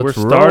We're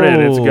started.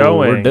 It's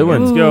going. We're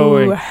doing. It's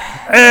going.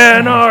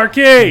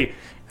 Anarchy!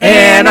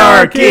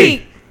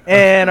 Anarchy!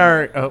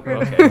 Oh,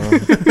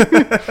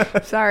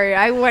 okay. Sorry,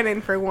 I went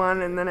in for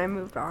one and then I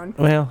moved on.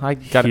 Well, I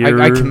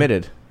Here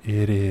committed.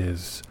 It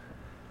is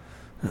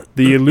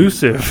the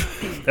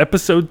elusive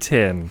episode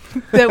 10.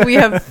 That we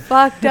have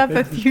fucked up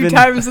a few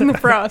times in the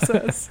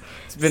process.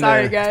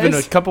 Sorry, guys.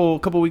 It's been a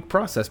couple week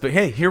process, but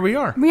hey, here we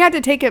are. We had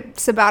to take a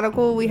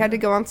sabbatical. We had to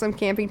go on some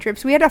camping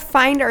trips. We had to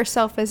find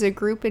ourselves as a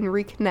group and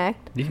reconnect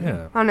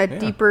Yeah. on a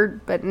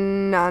deeper but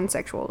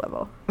non-sexual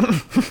level.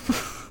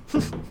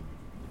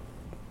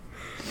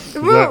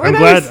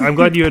 I'm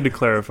glad you had to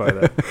clarify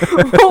that.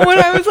 When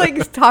I was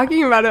like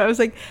talking about it, I was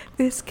like,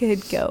 "This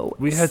could go."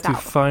 We had to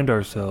south. find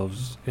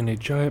ourselves in a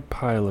giant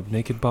pile of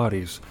naked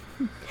bodies.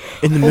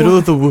 In the middle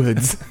of the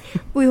woods.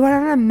 We went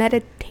on a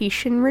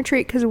meditation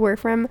retreat because we're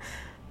from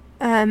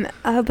the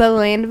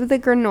land of the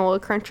granola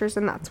crunchers,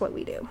 and that's what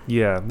we do.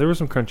 Yeah, there were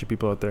some crunchy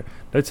people out there.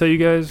 Did I tell you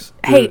guys?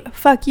 Hey,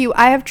 fuck you!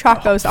 I have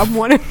Chacos. I'm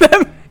one of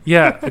them.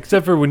 Yeah,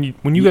 except for when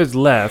you guys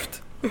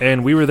left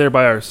and we were there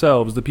by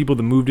ourselves, the people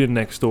that moved in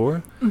next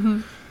door,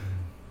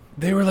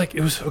 they were like,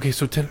 it was, okay,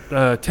 so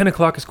 10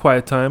 o'clock is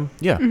quiet time.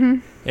 Yeah.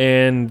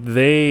 And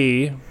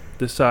they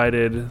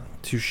decided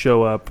to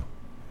show up,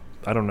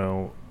 I don't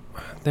know,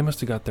 they must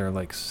have got there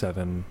like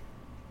 7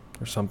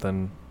 or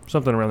something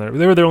around there.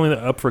 They were there only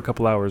up for a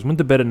couple hours, went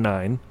to bed at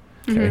 9.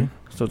 Okay.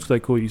 So it's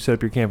like, cool, you set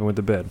up your camp and went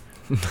to bed.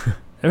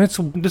 And it's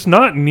just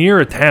not near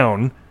a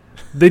town.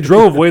 They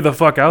drove way the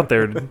fuck out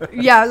there.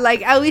 Yeah,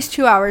 like at least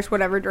 2 hours,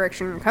 whatever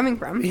direction you're coming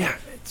from. Yeah.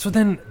 So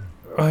then,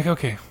 like,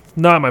 okay,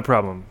 not my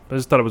problem. I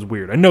just thought it was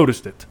weird. I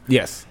noticed it.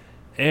 Yes.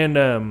 And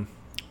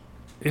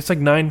it's like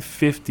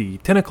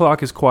 9:50. 10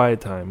 o'clock is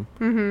quiet time.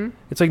 Mm-hmm.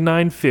 It's like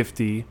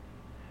 9:50,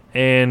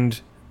 and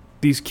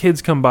these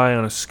kids come by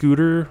on a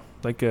scooter,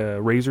 like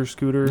a Razor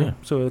scooter. Yeah.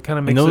 So it kind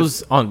of And makes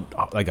those on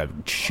like a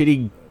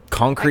shitty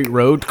concrete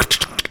road.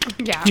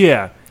 Yeah.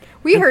 Yeah.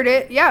 We heard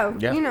it. Yeah.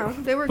 Yeah. You know,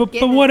 they were But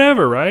getting it.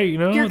 whatever, right? You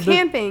know, You're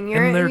camping.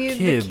 You're and they're the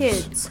kids.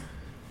 kids.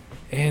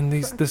 And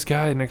this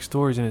guy next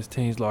door is in his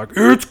teens, like,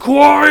 it's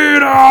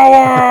quiet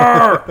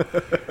hour.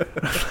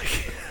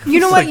 You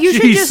know It's what? like, You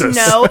should Jesus.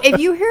 just know. If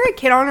you hear a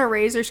kid on a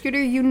Razor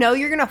scooter, you know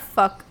you're going to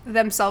fuck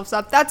themselves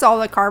up. That's all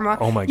the karma.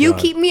 Oh, my You God.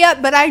 keep me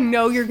up, but I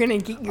know you're going to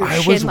get your I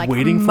shit was like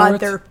waiting for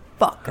it.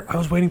 motherfucker. I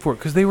was waiting for it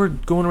because they were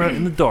going around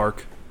in the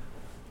dark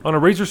on a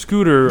Razor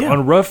scooter Yeah.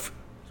 on rough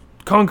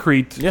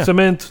concrete, Yeah.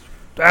 cement,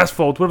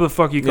 asphalt, whatever the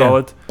fuck you call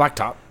it.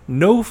 Blacktop.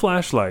 No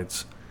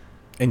flashlights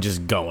And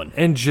just going.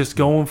 and just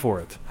going for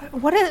it.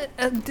 What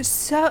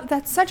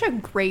that's such a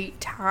great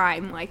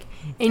time, like,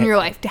 in your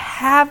life to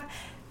have,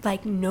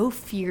 like, no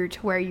fear to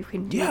where you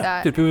can do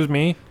that. If it was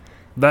me,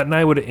 that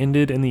night would have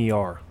ended in the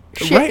ER.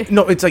 Shit. Right?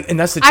 No, it's like, and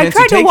that's the I chance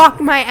tried you to take. walk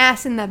my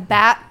ass in the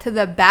to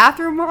the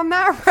bathroom on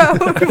that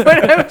road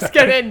when I was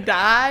gonna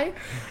die,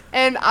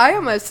 and I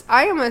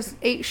almost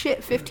ate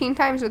shit 15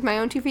 times with my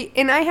own 2 feet,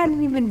 and I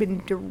hadn't even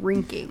been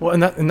drinking. Well,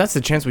 and that's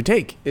the chance we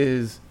take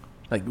is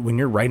like when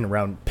you're riding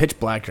around pitch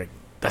black, like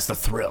that's the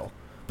thrill.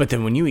 But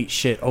then when you eat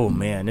shit, oh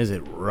man, is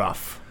it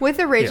rough? With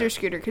a Razor Yeah.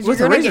 scooter, because With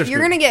you're a Razor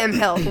gonna get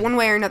impaled one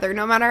way or another,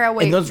 no matter how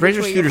way. And those which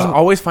Razor way you scooters go.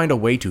 always find a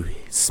way to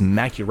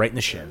smack you right in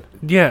the shin.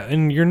 Yeah,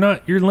 and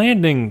you're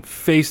landing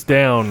face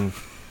down,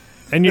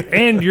 and your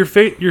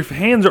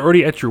hands are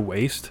already at your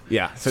waist.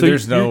 Yeah, so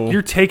there's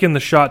you're taking the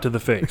shot to the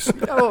face.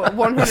 Oh,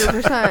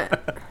 100%.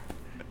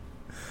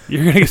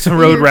 You're gonna get some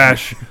road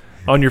rash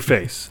on your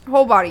face.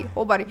 Whole body.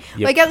 Yep.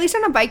 Like, at least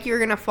on a bike, you're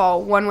gonna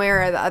fall one way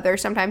or the other.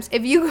 Sometimes,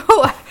 if you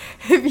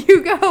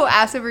go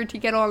ass over tea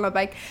kettle on a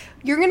bike,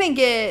 you're gonna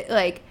get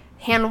like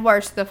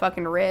handlebars to the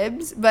fucking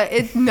ribs. But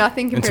it's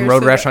nothing and compares some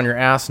road to rash on your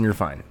ass, and you're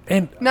fine.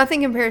 And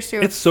nothing compares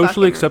to. it's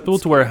socially acceptable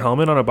to wear a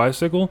helmet on a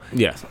bicycle.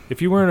 Yes,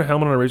 If you're wearing a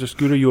helmet on a Razor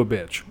scooter, you a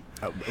bitch.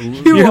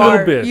 You You're a are.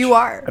 little bitch. You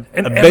are.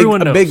 And a everyone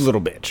knows. big little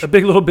bitch, A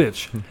big little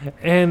bitch.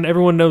 And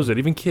everyone knows it,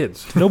 even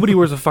kids. Nobody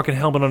wears a fucking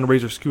helmet on a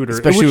Razor scooter.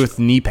 especially Which- with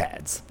knee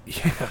pads.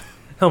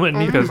 helmet and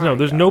knee pads. No,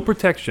 there's no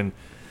protection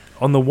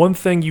on the one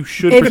thing you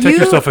should If protect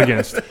you- yourself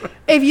against.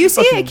 If you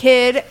see a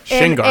kid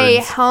shin in a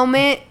guards.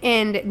 helmet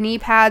and knee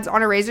pads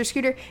on a Razor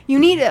scooter, you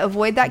need to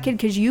avoid that kid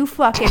because you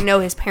fucking know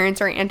his parents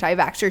are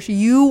anti-vaxxers.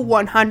 You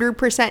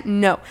 100%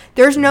 know.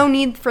 There's no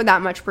need for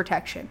that much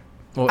protection.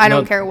 Well, I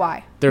don't no, care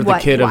why. They're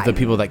What? the kid Why? of the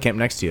people that camped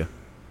next to you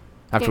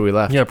after we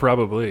left. Yeah,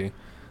 probably.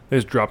 They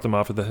just dropped them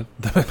off at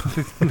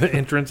the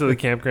entrance of the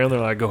campground. They're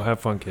like, go have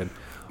fun, kid.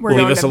 We're Leave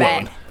going us to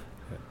alone. bed.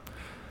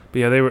 But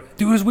yeah, they were.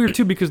 Dude, it was weird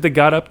too because they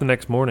got up the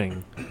next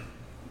morning.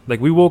 Like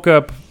we woke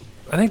up.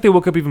 I think they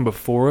woke up even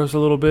before us a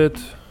little bit.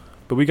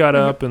 But we got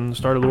up and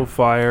started a little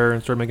fire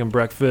and started making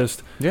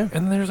breakfast. Yeah. And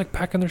then they were just like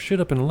packing their shit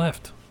up and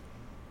left. So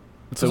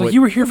I was like, what-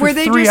 you were here for Were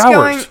they 3 just hours.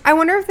 going? I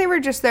wonder if they were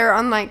just there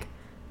on like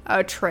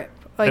a trip.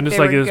 Like and just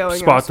they like were a going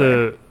spot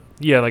elsewhere. to,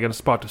 yeah, like a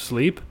spot to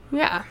sleep.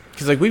 Yeah.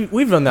 Because like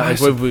we've done that. I Like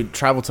sup- we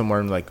traveled somewhere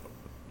and like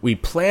we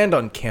planned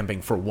on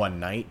camping for one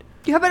night.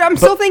 Yeah, but I'm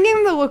still thinking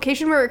of the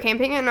location where we're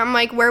camping, and I'm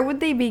like, where would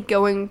they be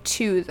going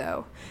to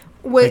though?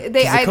 Would Like,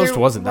 they 'cause the either coast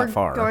wasn't that were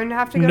far. going to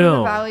have to go to No.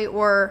 the valley,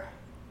 or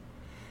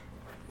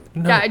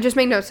No, Yeah, it just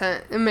made no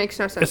sense. It makes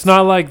no sense. it's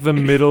not like the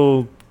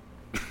middle,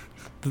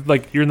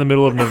 like you're in the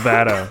middle of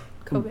Nevada,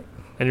 COVID.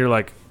 and you're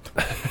like,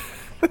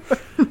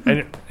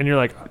 and you're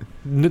like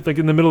in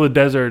the middle of the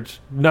desert,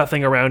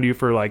 nothing around you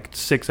for like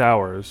 6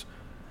 hours.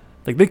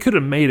 Like they could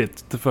have made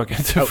it to fucking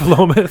to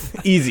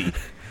Philomath Easy.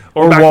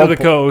 or back Walport, to the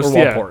coast. Or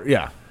Yeah, Walport,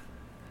 yeah.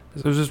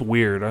 it was just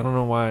weird. I don't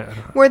know why.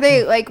 Were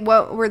they like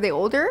what? Were they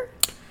older?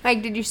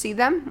 Like, did you see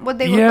them? What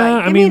they look Yeah,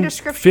 like? I Give me a mean,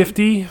 description.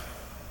 50.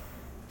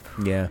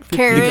 Yeah.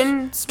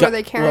 Karens? Were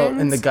they Karens? Well,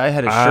 and the guy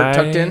had his shirt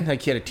tucked I- in.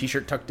 Like, he had a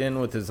t-shirt tucked in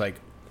with his, like,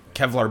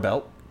 Kevlar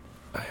belt.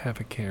 I have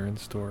a Karen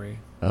story.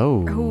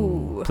 Oh.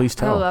 Ooh, Please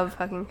tell. I love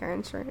fucking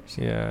Karen stories.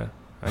 Yeah,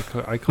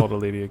 I called a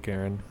lady a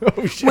Karen.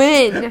 Oh,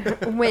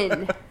 shit.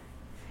 When?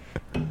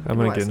 I'm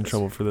gonna was get in this?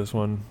 trouble for this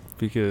one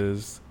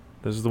because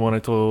this is the one I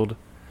told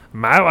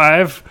my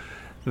wife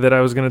that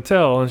I was gonna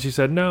tell, and she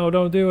said no,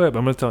 don't do it. But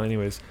I'm gonna tell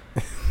anyways.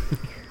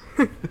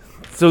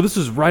 So this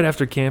is right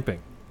after camping.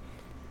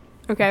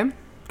 Okay.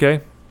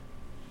 Okay.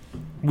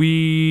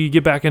 We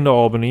get back into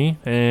Albany,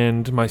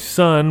 and my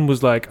son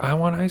was like, "I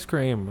want ice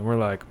cream," and we're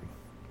like,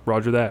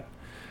 "Roger that.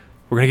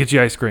 We're gonna get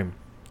you ice cream."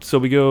 So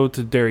we go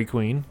to Dairy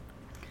Queen.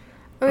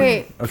 Okay,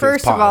 Okay,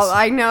 first of all, pause.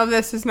 I know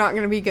this is not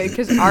going to be good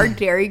because our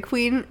Dairy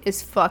Queen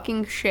is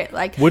fucking shit.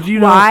 Like, What do you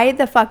know- why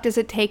the fuck does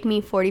it take me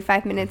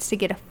 45 minutes to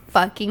get a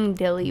fucking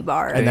dilly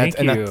bar? And Thank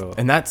that's, you.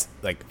 and that's,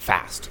 like,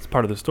 fast. It's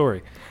part of the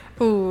story.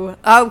 Ooh,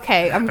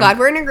 okay. I'm glad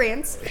we're in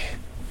agreement.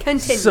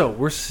 Continue. So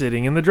we're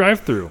sitting in the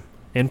drive-through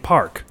in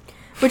Park.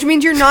 Which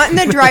means you're not in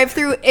the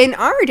drive-through in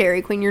our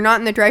Dairy Queen. You're not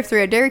in the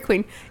drive-through at Dairy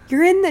Queen.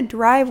 You're in the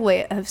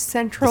driveway of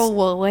Central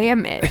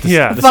Willamette.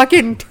 Yeah, this-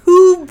 Fucking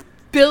 2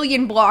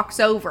 billion blocks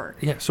over.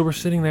 Yeah, so we're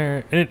sitting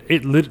there, and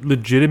it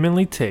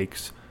legitimately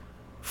takes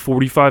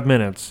 45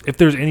 minutes, if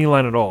there's any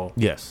line at all,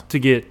 Yes. to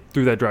get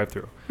through that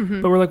drive-through.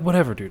 Mm-hmm. But we're like,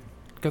 whatever, dude.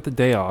 Got the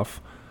day off.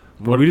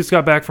 We just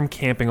got back from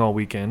camping all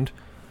weekend.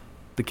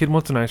 The kid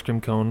wants an ice cream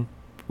cone.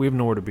 We have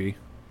nowhere to be.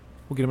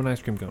 We'll get him an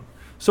ice cream cone.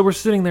 So we're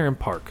sitting there in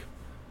Park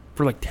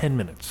for like 10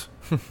 minutes.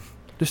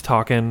 Just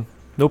talking.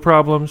 No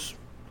problems.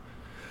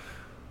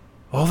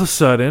 All of a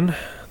sudden,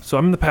 so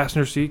I'm in the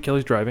passenger seat.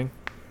 Kelly's driving.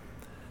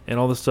 And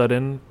all of a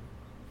sudden,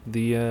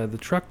 the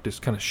truck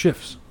just kind of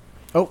shifts.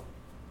 Oh.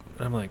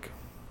 And I'm like,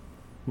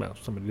 well,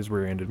 somebody just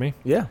rear-ended me.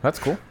 Yeah, that's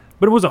cool.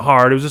 But it wasn't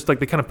hard. It was just like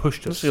they kind of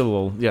pushed us. Just a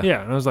little, yeah.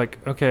 Yeah, and I was like,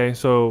 okay,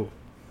 so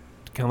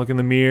kind of look in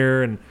the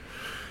mirror and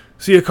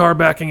see a car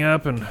backing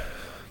up, and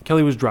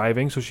Kelly was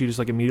driving, so she just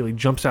like immediately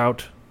jumps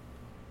out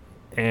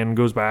and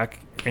goes back,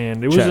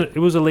 and it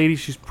was a lady.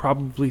 She's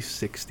probably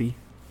 60,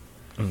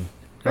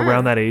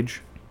 around that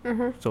age,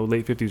 so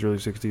late 50s, early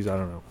 60s. I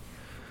don't know.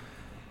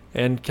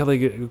 And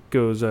Kelly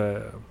goes,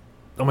 "Oh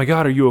my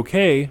God, are you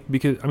okay?"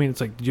 Because I mean, it's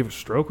like, did you have a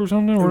stroke or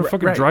something, or a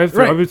fucking Right,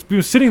 drive-through? right. I was, we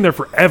were sitting there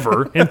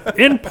forever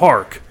in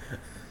Park.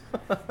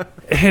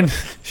 And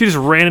she just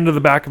ran into the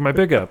back of my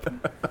pickup.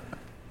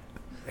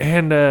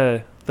 And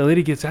the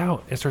lady gets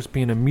out and starts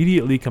being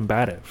immediately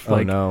combative.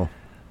 Oh, no.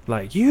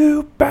 Like,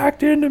 you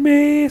backed into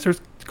me.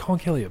 Starts calling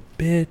Kelly a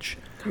bitch.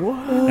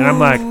 And I'm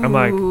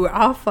like, Ooh,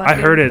 I'll fucking I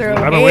heard it. throw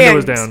My window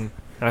was hands. down.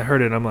 I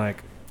heard it. And I'm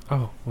like,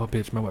 oh, well,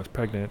 bitch, my wife's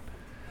pregnant.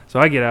 So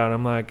I get out.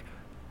 I'm like,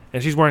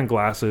 and she's wearing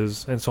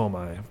glasses, and so am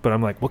I. But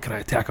I'm like, what can I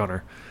attack on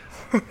her?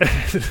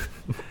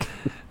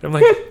 I'm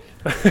like,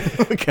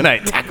 Can I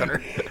attack on her?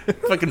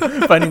 Fucking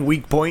finding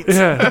weak points.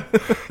 yeah. And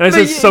I But said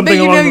you, something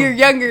but you know along you're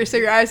younger, so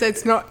your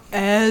eyesight's not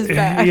as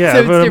bad. Yeah,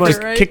 so but I'm it's like,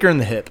 different, right? Kick her in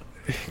the hip.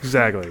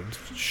 Exactly.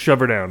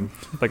 Shove her down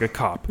like a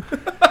cop.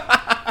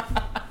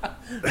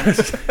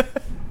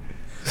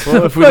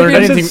 Well, if we Fucking learned I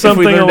anything, said if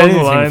we something learned along the anything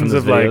from lines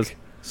this of videos- like,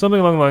 something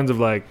along the lines of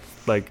like,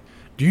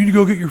 do you need to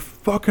go get your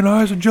fucking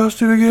eyes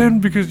adjusted again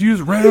because you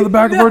just ran out of the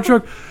back of our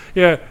truck?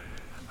 Yeah,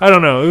 I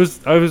don't know.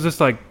 I was just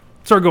like,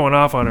 start going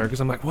off on her because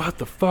I'm like, what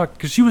the fuck?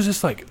 Because she was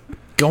just like,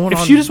 going if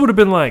on. she just would have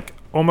been like,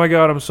 oh my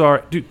God, I'm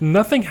sorry, dude.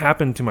 Nothing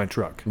happened to my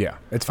truck. Yeah,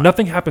 it's fine.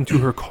 Nothing happened to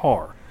her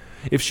car.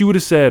 If she would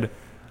have said,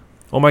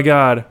 oh my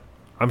God,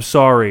 I'm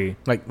sorry.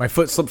 Like, my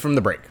foot slipped from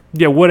the brake.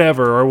 Yeah,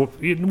 whatever, or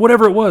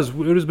whatever it was, it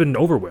would have been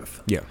over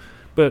with. Yeah.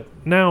 But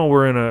now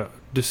we're in a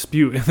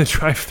dispute in the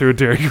drive-thru at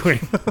Dairy Queen.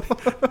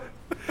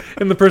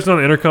 And the person on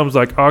the intercom's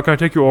like, oh, can I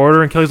take your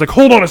order? And Kelly's like,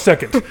 hold on a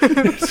second. Hold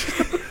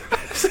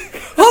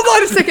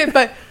on a second,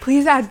 but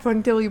please add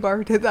one dilly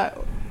bar to that.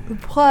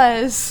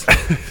 Plus,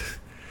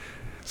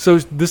 So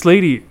this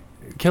lady,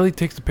 Kelly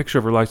takes a picture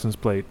of her license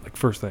plate, like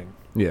first thing.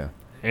 Yeah.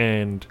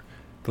 And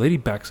the lady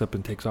backs up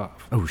and takes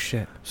off. Oh,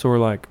 shit. So we're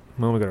like,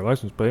 well, we got our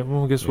license plate.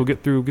 Well, I guess we'll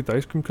get the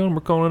ice cream cone.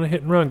 We're calling it a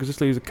hit and run because this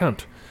lady's a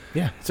cunt.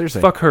 Yeah,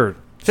 seriously. Fuck her.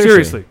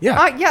 Seriously.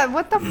 Yeah. yeah,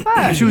 what the fuck?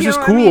 And she was You just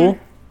know cool. what I mean?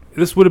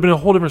 This would have been a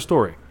whole different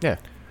story. Yeah.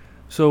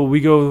 So we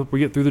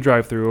get through the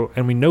drive-thru,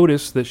 and we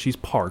notice that she's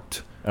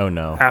parked Oh,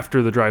 no.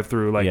 after the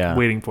drive-thru, like Yeah.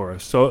 waiting for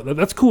us. So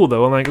that's cool,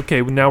 though. I'm like,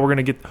 okay, well, now we're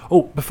gonna get.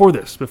 Oh,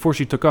 before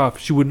she took off,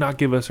 she would not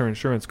give us her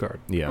insurance card.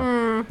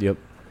 Yeah. Yep.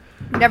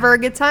 Never a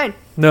good sign.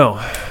 No.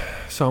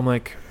 So I'm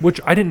like, which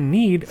I didn't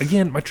need.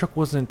 Again, my truck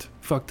wasn't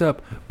fucked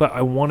up, but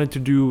I wanted to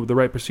do the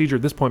right procedure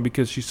at this point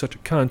because she's such a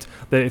cunt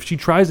that if she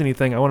tries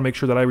anything, I want to make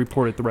sure that I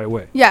report it the right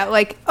way. Yeah,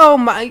 like, oh,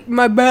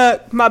 my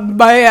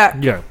back,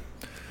 Yeah.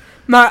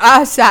 my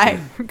eyesight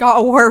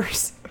got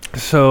worse.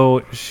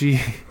 So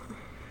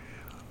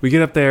we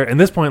get up there, and at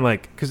this point,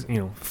 like, because,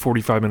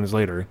 45 minutes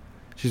later,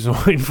 she's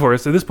waiting for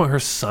us. At this point, her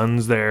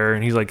son's there,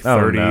 and he's like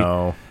 30. Oh,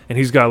 no. And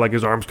he's got, like,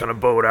 his arms kind of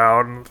bowed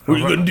out. And What are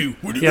you going to do?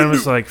 What are you Yeah, I'm going to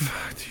just like,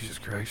 Jesus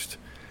Christ.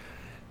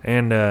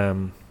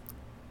 And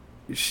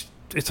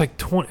it's like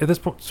 20 at this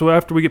point. So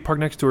after we get parked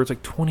next to her, it's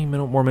like 20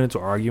 more minutes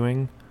of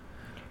arguing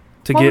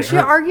to What get was she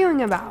her.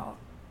 arguing about?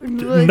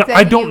 No, Like,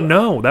 I don't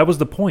know. That was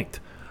the point.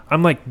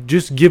 I'm like,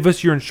 just give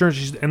us your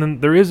insurance. And then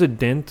there is a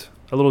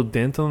little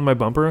dent on my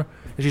bumper.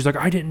 And she's like,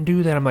 I didn't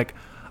do that. I'm like,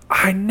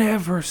 I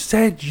never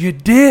said you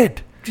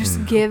did.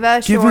 Just give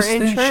us Give your us the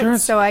insurance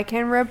insurance. so I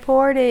can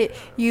report it,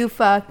 you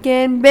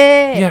fucking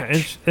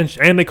bitch. Yeah,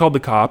 and they called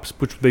the cops,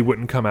 which they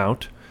wouldn't come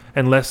out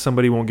unless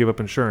somebody won't give up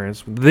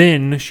insurance.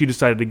 Then she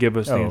decided to give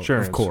us the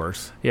insurance. Of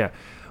course. Yeah,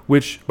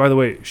 which, by the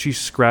way, she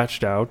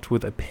scratched out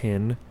with a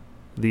pin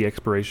the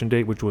expiration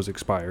date, which was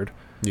expired,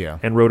 Yeah.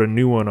 and wrote a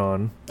new one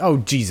on. Oh,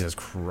 Jesus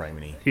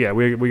Christ. Yeah,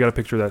 we got a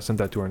picture of that, sent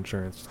that to our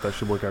insurance. That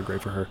should work out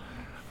great for her.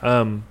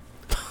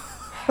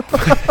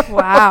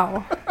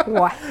 Wow.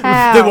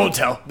 Wow. They won't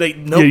tell. They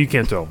nope. Yeah, you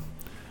can't tell.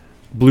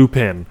 Blue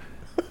pen.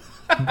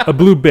 A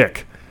blue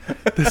Bic.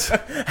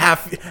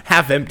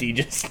 half empty.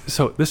 Just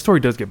So this story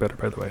does get better,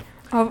 by the way.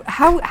 Oh,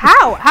 how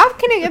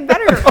can it get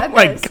better at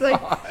my this?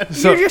 Like,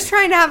 So- you're just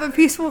trying to have a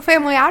peaceful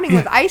family outing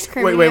with ice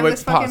cream. wait, and wait, you have wait.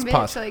 this fucking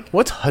Pause. bitch, like,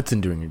 What's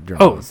Hudson doing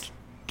during Oh, this?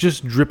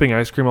 just dripping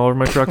ice cream all over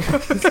my truck.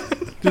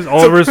 Just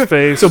all over his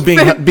face. So being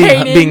Painting.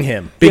 being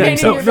him, being Yeah, Painting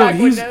himself. your no, back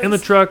he's windows. in the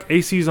truck,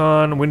 AC's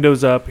on,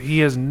 windows up. He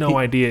has no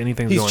idea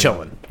anything's he's going on.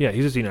 chilling. Yeah,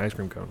 he's just eating an ice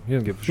cream cone. He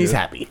doesn't give a shit. He's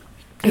happy.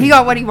 he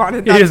got what he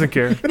wanted. Yeah, he doesn't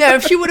care. No,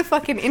 if she would have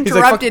fucking like,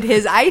 interrupted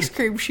his ice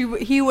cream,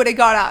 he would have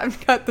got out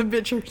and got the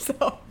bitch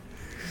herself.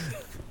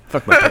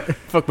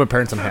 Fuck my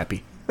parents. I'm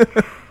happy.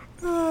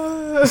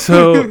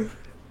 So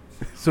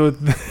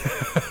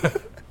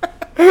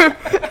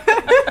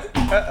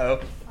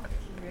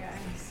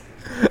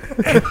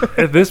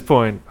at this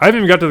point, I haven't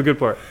even got to the good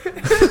part.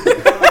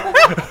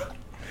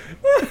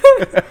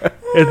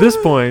 At this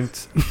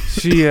point,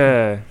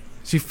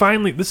 she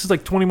finally, this is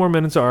like 20 more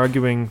minutes of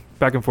arguing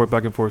back and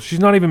forth. She's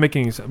not even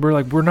making any sense.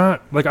 We're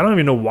not, like, I don't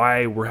even know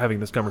why we're having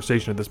this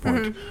conversation at this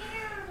point.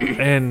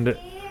 And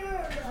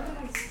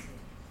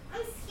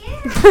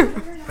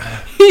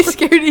He's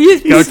scared. He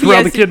has gotta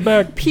corral the PTSD, kid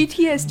back.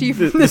 PTSD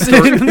from this.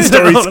 The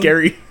story's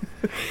scary.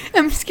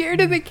 I'm scared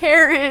of the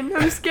Karen.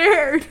 I'm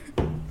scared.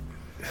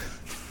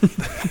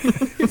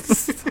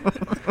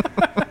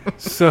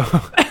 So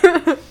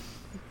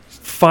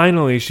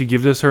finally, she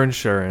gives us her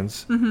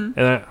insurance, and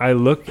I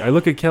look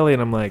at Kelly,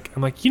 and I'm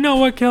like, you know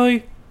what,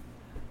 Kelly?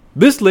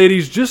 This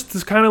lady's just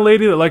this kind of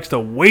lady that likes to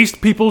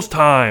waste people's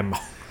time.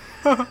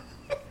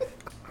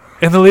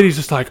 And the lady's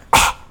just like,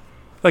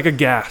 like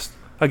aghast.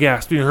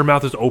 Her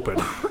mouth is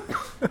open,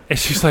 and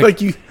she's like,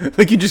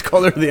 like you just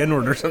called her the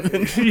N-word or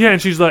something. yeah,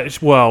 and she's like,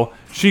 well,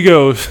 she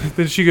goes,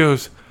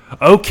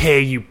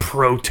 okay, you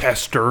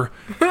protester.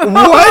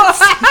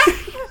 What?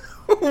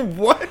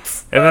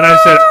 What? And then I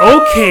said,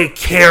 okay,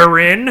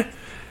 Karen.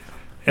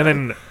 And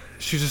then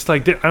she's just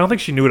like, I don't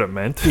think she knew what it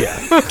meant.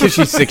 Yeah, because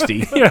she's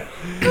 60. Yeah.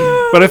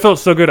 But I felt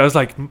so good. I was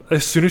like,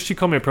 as soon as she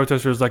called me a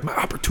protester, I was like, my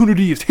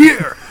opportunity is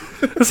here.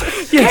 It's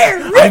like,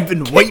 yes. I've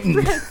been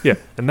waiting. Yeah.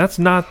 And that's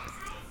not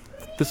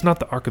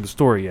the arc of the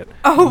story yet.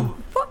 Oh,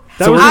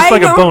 That was just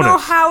like a I don't know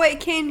bonus. how it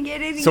can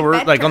get any So we're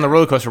better. like on the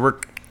roller coaster. We're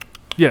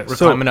Yeah. We're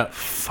so climbing up.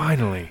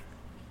 finally,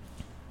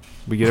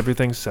 we get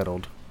everything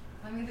settled.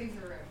 Let me think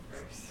the room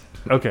first.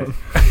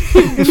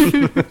 Okay.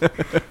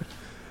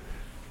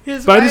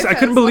 But I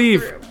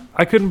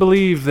couldn't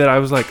believe that I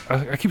was like,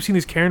 I keep seeing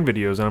these Karen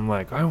videos, and I'm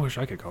like, I wish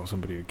I could call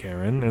somebody a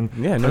Karen. And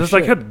Yeah, I no was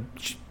like, shit.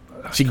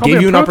 She call me gave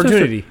a you an protester.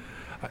 opportunity.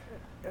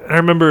 And I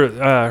remember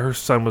her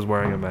son was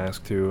wearing a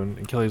mask too,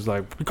 and Kelly's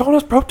like, "You're calling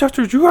us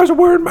protesters? You guys are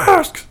wearing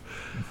masks."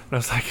 And I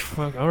was like,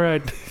 "Fuck, all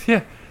right,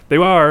 yeah, they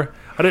are."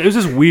 It was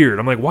just weird.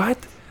 I'm like, "What?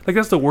 Like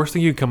that's the worst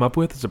thing you can come up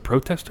with is a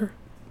protester?"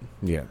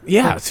 Yeah.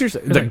 Yeah.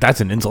 Seriously, like,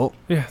 that's an insult.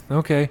 Yeah,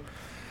 okay.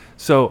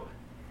 So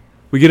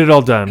we get it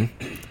all done,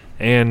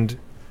 and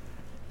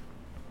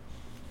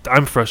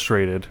I'm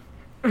frustrated.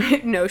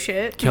 No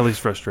shit. Kelly's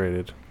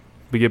frustrated.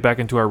 We get back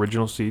into our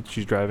original seats.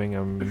 She's driving.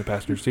 I'm in the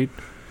passenger seat.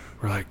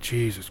 We're like,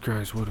 Jesus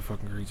Christ, what a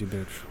fucking crazy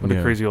bitch. What a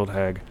Yeah. crazy old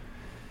hag.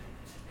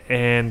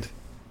 And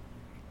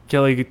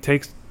Kelly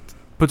puts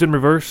it in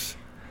reverse,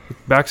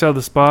 backs out of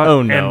the spot,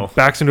 Oh, no. and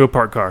backs into a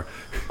parked car.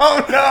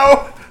 Oh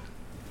no!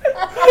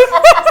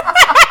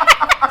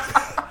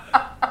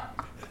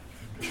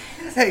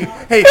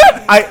 hey,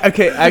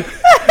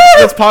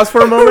 let's pause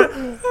for a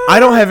moment. I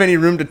don't have any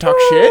room to talk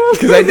shit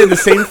because I did the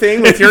same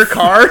thing with your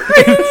car.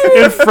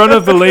 In front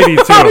of the lady,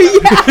 too.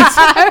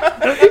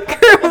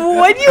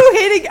 What are you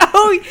hitting?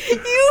 Oh, you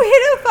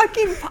hit a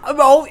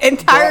fucking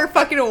entire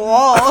fucking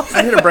wall.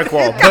 I hit a brick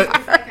wall, but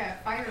It's like a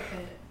fire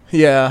pit.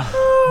 yeah.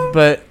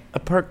 But a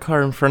parked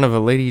car in front of a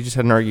lady you just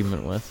had an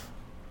argument with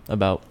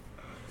about.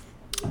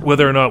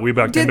 Whether or not we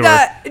backed Did into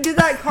that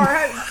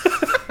car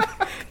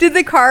did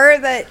the car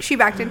that she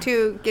backed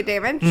into get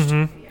damaged?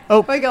 Mm-hmm.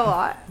 Oh. Like a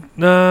lot.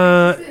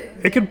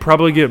 It could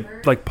probably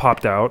get like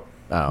popped out,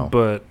 Oh.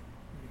 but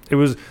it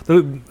was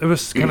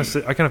kind of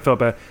I kind of felt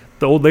bad.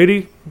 The old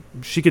lady,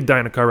 she could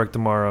die in a car wreck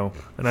tomorrow,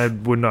 and I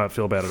would not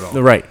feel bad at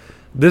all. Right.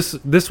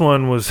 This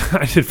one was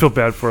I did feel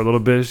bad for a little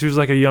bit. She was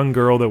like a young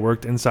girl that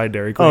worked inside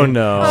Dairy Queen. Oh,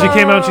 no. She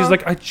came out and she's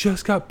like, I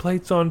just got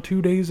plates on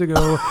 2 days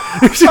ago.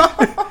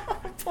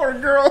 Poor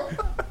girl.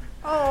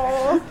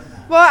 Oh.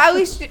 Well, at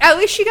least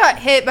she got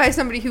hit by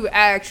somebody who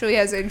actually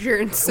has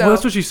insurance. So Well,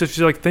 that's what she said. She's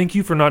like, thank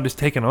you for not just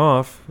taking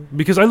off.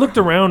 Because I looked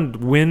around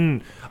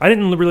when I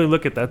didn't really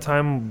look at that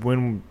time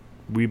when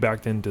we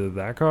backed into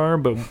that car,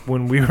 but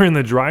when we were in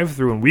the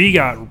drive-thru and we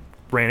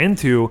ran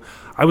into,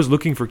 I was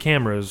looking for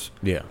cameras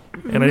Yeah.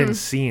 and I didn't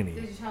see any.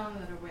 Did you tell him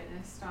that a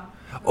witness stopped?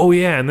 Oh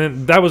yeah, and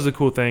then that was the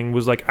cool thing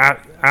was like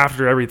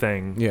after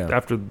everything,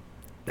 after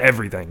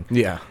everything,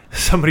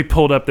 somebody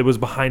pulled up that was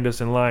behind us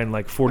in line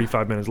like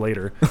 45 minutes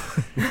later,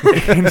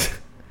 and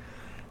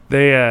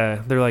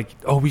they're like,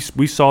 oh,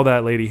 we saw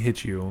that lady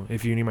hit you.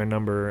 If you need my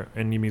number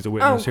and you need a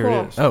witness, here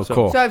it is. Oh, So-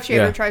 cool. So if she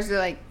ever tries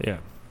to Yeah.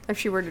 if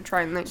she were to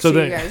try and So see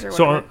then, you guys or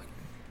whatever.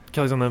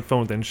 Kelly's on the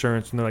phone with the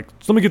insurance, and they're like,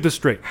 so let me get this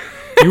straight.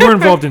 You were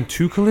involved in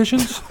 2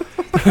 collisions?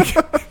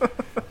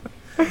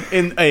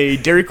 In a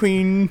Dairy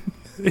Queen.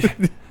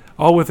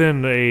 All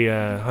within a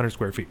 100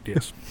 square feet,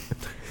 yes.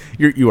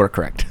 You are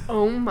correct.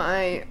 Oh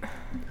my.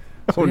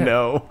 Oh, yeah.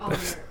 no.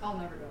 I'll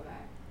never go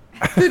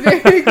back. The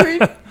Dairy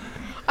Queen.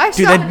 I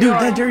Dude, saw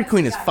that Dairy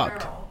Queen is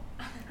fucked.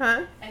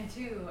 Huh? And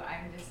 2,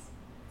 it's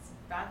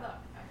bad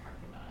luck. I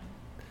parked it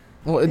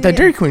on. Well, that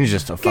Dairy Queen is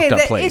just a fucked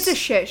up place. It's a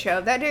shit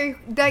show. That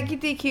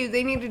DQ,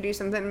 they need to do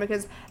something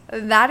because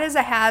that is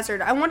a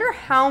hazard. I wonder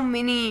how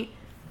many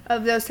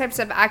of those types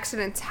of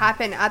accidents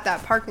happen at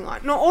that parking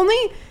lot. Not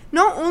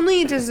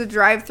only does the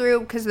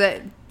drive-through, because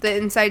the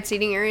inside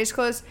seating area is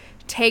closed,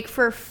 take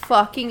for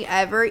fucking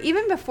ever.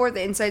 Even before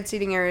the inside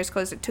seating area is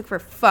closed, it took for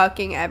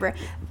fucking ever.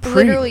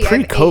 Literally, I've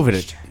pre-COVID,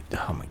 aged.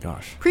 oh my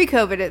gosh.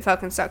 Pre-COVID, it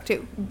fucking sucked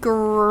too.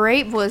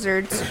 Great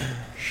blizzards,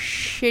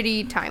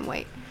 shitty time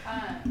wait.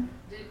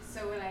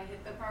 So when I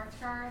hit the parked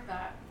car,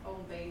 that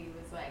old lady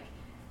was like,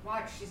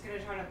 watch, she's going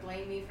to try to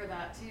blame me for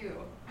that too.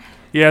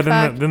 Yeah,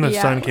 Fuck then the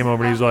yeah. son came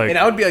over and he's like, And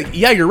I would be like,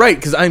 yeah, you're right,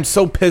 because I'm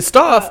so pissed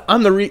off.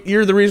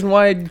 You're the reason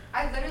why.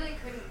 I literally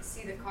couldn't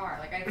see the car.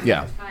 Like, I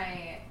Yeah. moved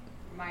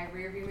my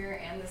rear view mirror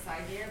and the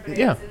side mirror, but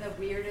Yeah. it was in the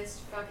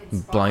weirdest fucking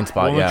spot. Blind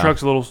spot. well, the yeah.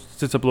 truck's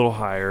sits up a little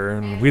higher,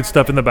 and we had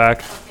stuff in the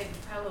back. Fucking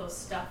pillows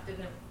stuffed in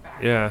the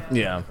back. Yeah.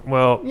 Yeah.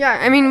 Well, Yeah,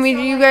 I mean,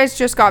 you guys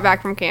just got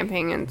back from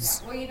camping and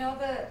Well, you know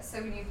so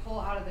when you pull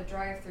out of the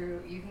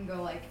drive-through, you can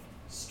go like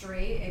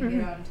straight and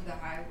get onto the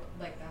highway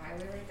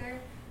right there.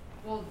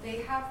 Well,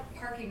 they have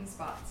parking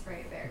spots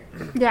right there.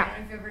 Yeah. I don't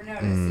know if you ever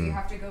noticed. So you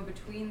have to go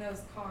between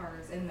those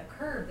cars and the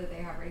curb that they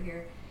have right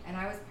here. And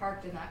I was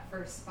parked in that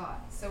first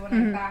spot. So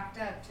when I backed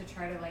up to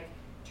try to like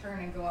turn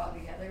and go out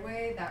the other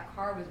way, that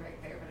car was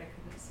right there, but I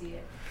couldn't see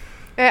it.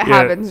 it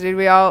happens, dude.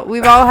 We've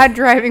all had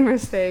driving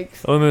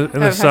mistakes. oh, and the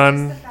Okay.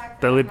 son, Just the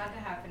fact that that lady, it had to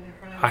happen in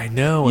front of I me.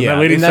 know, and Yeah,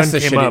 that lady's that's son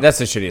the came up. That's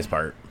the shittiest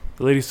part.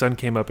 The lady's son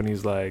came up and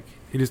he's like,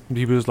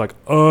 he was like,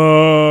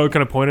 oh,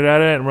 kind of pointed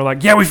at it, and we're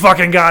like, yeah, we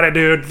fucking got it,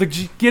 dude. Like,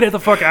 just get it the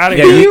fuck out of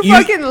Yeah, here. You, you-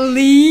 fucking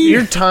leave.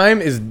 Your time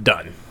is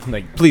done.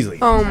 Like, please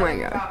leave. Oh my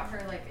god. About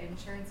her like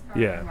insurance card.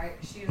 Yeah. And why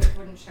she like,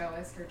 wouldn't show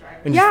us her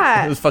driver's And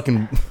Yeah. It was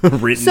fucking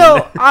written. So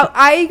in there.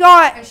 I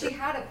got. And she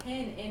had a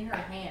pin in her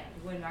hand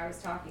when I was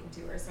talking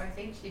to her, so I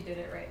think she did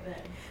it right then.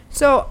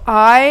 So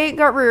I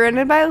got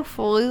rear-ended by a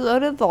fully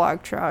loaded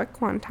log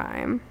truck one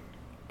time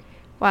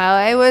while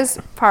I was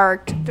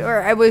parked,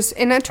 or I was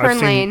in a turn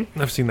lane.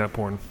 I've seen that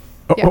porn.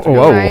 You have to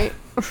go right.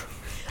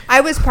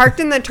 I was parked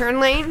in the turn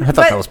lane. I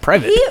thought that was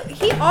private.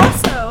 He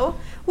also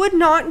would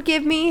not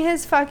give me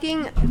his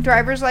fucking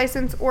driver's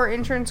license or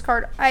insurance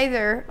card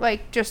either,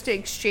 like just to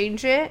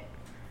exchange it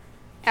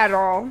at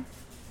all.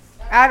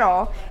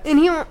 And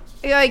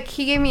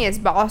he gave me his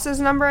boss's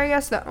number, I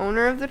guess, the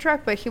owner of the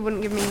truck, but he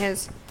wouldn't give me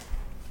his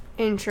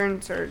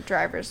insurance or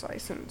driver's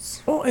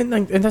license. Well, and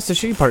that's the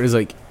shitty part is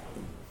like,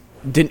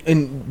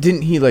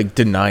 didn't he like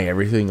deny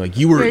everything? Like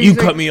you He's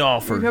cut like, me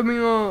off, You or cut me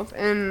off,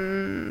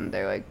 and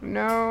they're like,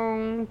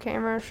 no,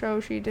 camera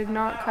show she did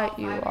not cut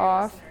you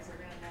off. Listeners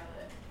are gonna know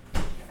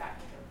that you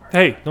backed into a park.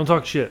 Hey, don't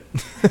talk shit.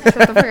 Shut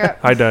the fuck up.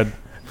 Hi, Dad.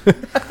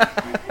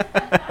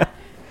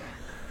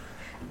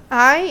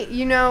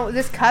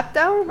 This cup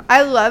though,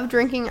 I love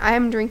drinking. I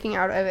am drinking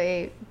out of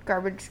a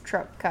garbage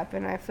truck cup,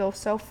 and I feel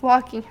so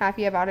fucking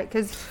happy about it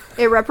because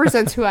it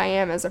represents who I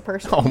am as a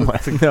person. oh my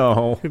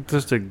no.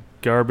 Just a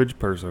garbage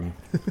person.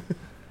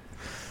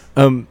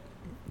 So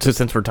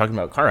since we're talking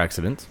about car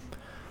accidents,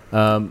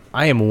 I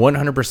am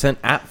 100%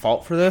 at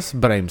fault for this,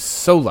 but I'm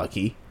so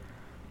lucky.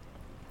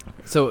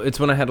 So it's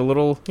when I had a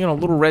little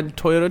red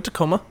Toyota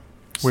Tacoma.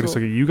 Wait a So-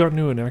 second. You got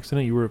into an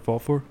accident you were at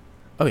fault for?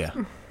 Oh yeah.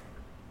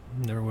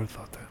 Never would have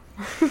thought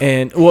that.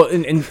 And well,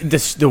 and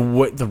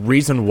the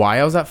reason why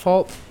I was at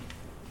fault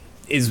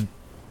is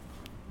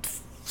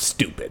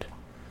stupid.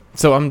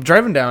 So I'm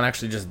driving down,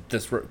 actually, just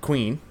this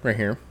Queen right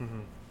here,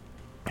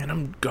 and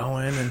I'm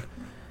going, and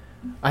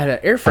I had an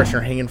air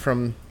freshener hanging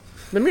from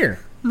the mirror,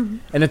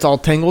 and it's all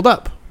tangled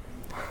up.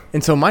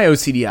 And so my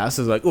OCD ass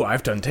is like, oh, I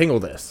have to untangle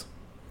this.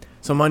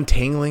 So I'm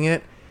untangling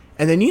it,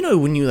 and then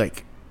when you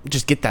like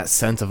just get that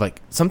sense of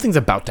like something's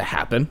about to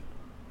happen.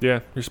 Yeah,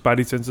 your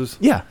spidey senses.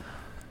 Yeah.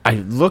 I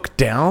look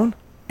down,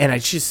 and I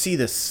just see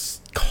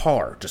this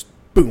car just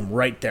boom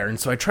right there, and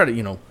so I try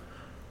to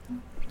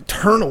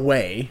turn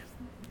away.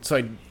 So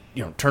I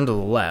turn to the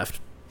left.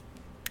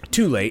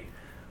 Too late.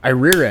 I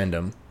rear end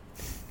him,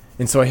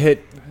 and so I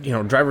hit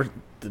driver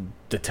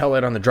the tail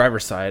light on the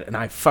driver's side, and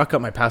I fuck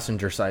up my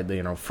passenger side,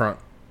 the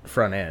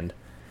front end.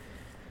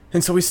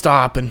 And so we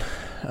stop, and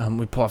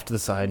we pull off to the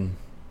side, and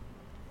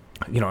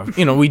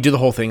we do the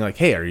whole thing like,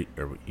 hey, are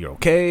you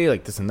okay,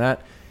 like this and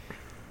that.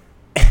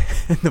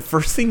 And the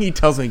first thing he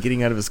tells me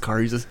getting out of his car,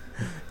 he says,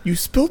 "You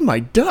spilled my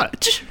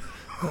Dutch."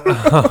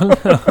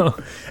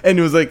 And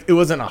it was like, it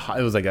wasn't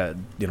it was like a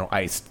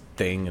iced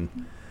thing, and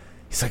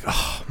he's like,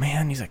 oh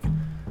man, he's like,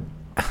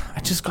 I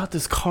just got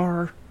this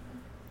car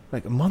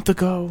like a month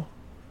ago.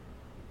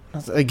 I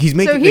was like, he's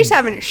making, so he's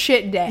having a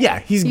shit day. Yeah,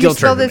 he's you guilt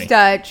spilled tripping his me.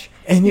 Dutch,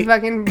 And he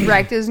fucking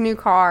wrecked his new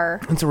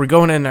car. And so we're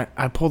going in,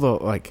 I pulled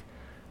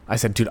I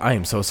said, dude, I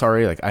am so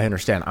sorry, like I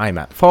understand I'm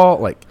at fault,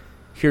 like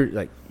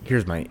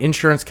here's my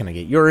insurance, can I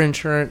get your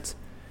insurance?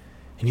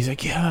 And he's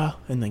like, yeah.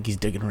 And like he's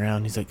digging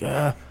around, he's like,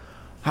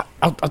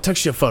 I'll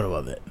text you a photo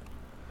of it.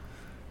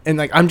 And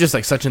like I'm just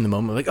like such in the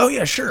moment, like, oh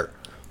yeah, sure.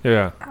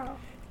 Yeah.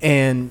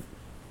 And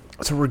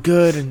so we're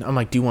good, and I'm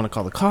like, do you want to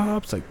call the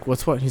cops? Like,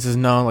 what's what? He says,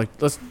 no, like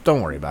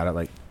don't worry about it.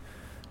 Like,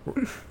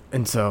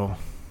 and so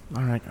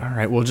all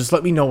right, well, just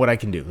let me know what I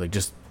can do. Like,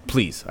 just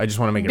please, I just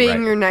want to make it right.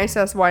 Being your nice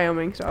ass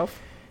Wyoming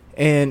self.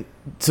 And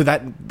so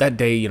that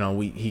day,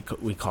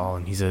 we call,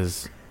 and he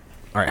says,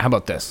 all right, how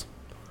about this?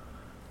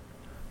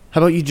 How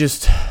about you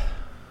just,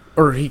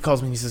 or he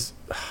calls me and he says,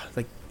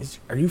 like,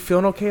 are you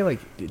feeling okay?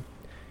 Like,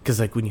 because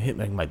like when you hit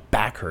me, like, my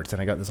back hurts,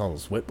 and I got all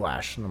this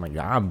whiplash, and I'm like,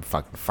 I'm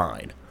fucking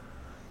fine.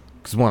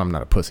 Because one, I'm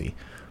not a pussy,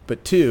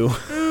 but two,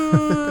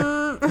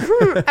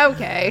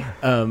 Okay.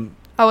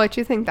 I'll let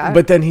you think that.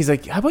 But then he's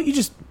like, how about you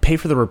just pay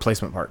for the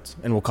replacement parts,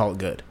 and we'll call it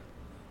good.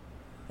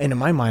 And in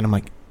my mind, I'm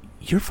like,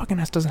 your fucking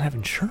ass doesn't have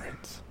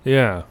insurance.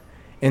 Yeah.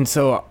 And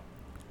so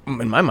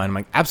in my mind, I'm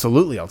like,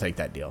 absolutely, I'll take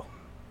that deal.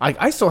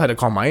 I still had to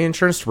call my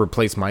insurance to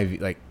replace my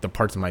the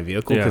parts of my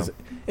vehicle, because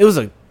it was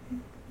a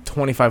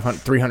 $2,500,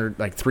 $300,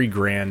 like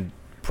 $3,000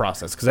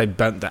 process, because I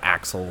bent the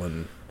axle,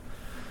 and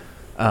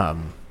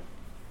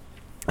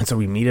so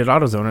we meet at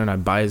AutoZone, and I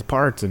buy his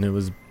parts, and it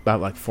was about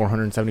like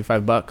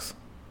 $475.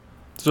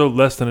 So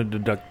less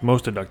than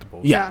most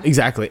deductibles. Yeah,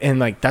 exactly. And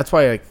like that's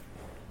why, like,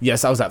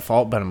 yes, I was at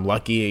fault, but I'm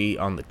lucky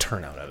on the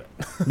turnout of it.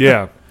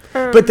 Yeah.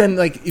 But then,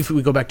 like, if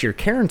we go back to your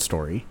Karen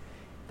story,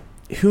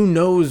 who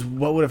knows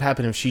what would have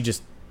happened if she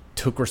just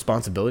took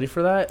responsibility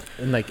for that,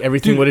 and like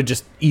everything would have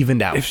just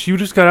evened out. If she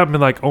just got up and been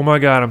like, "Oh my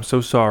god, I'm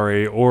so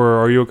sorry," or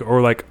 "Are you?" Or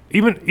like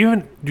even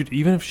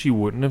if she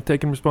wouldn't have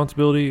taken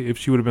responsibility, if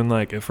she would have been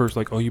like at first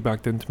like, "Oh, you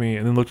backed into me,"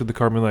 and then looked at the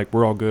car and been like,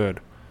 "We're all good,"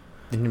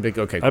 then you'd be like,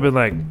 okay, cool. I've been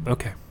like,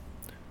 okay.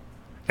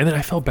 And then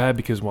I felt bad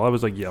because while I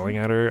was like yelling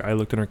at her, I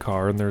looked in her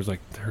car and there's like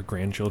her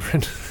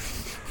grandchildren.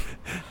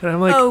 And I'm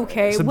like,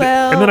 okay, so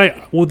well. And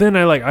then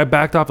I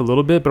backed off a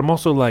little bit, but I'm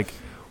also like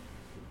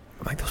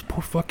those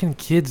poor fucking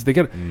kids. They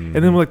got, and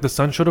then when, like, the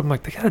sun showed up, I'm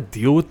like, they gotta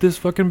deal with this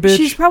fucking bitch.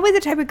 She's probably the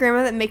type of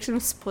grandma that makes them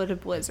split a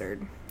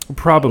Blizzard.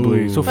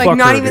 Probably. Ooh. So Like, fuck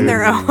not her, even dude.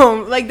 their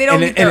own. Like, they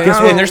don't and, get their and,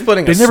 own. and they're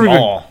splitting They a never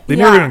small. they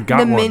never even got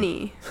the one.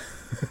 mini.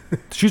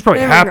 She was probably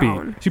They never happy. got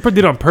one. She probably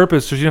did it on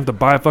purpose so she didn't have to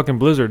buy a fucking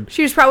Blizzard.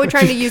 She was probably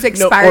trying to use No,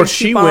 expired or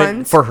she went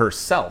coupons. for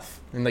herself.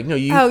 And like, no,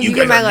 you you guys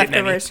get my aren't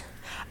getting any. leftovers.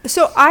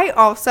 So I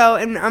also,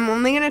 and I'm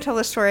only going to tell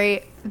the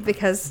story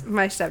because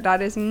my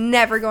stepdad is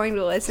never going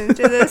to listen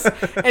to this.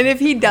 And if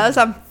he does,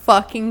 I'm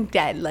fucking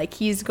dead. Like,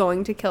 he's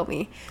going to kill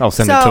me. I'll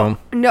send it to him.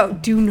 No,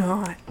 do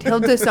not. He'll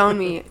disown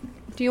me.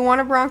 Do you want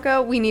a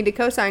Bronco? We need a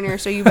cosigner,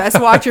 so you best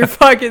watch your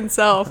fucking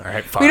self. All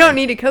right, fine. We don't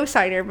need a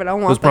cosigner, but I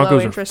want Those the low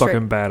Broncos are interest rate.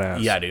 fucking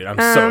badass. Yeah, dude, I'm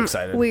so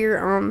excited.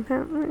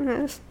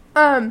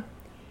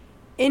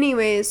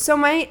 Anyways, so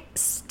my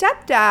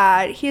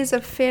stepdad, he has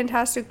a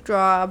fantastic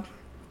job,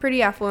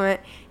 pretty affluent,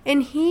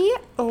 and he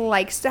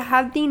likes to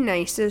have the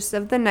nicest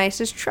of the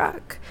nicest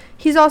truck.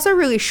 He's also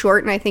really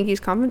short, and I think he's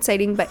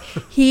compensating, but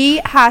he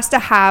has to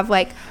have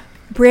like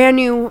brand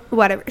new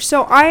whatever.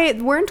 So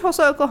we're in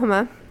Tulsa,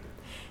 Oklahoma,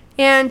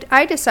 and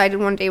I decided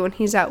one day when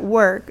he's at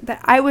work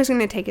that I was going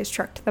to take his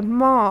truck to the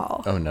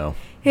mall. Oh no.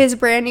 His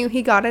brand new,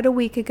 he got it a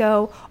week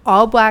ago,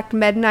 all black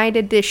Midnight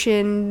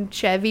Edition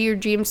Chevy or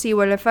GMC,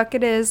 whatever the fuck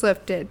it is,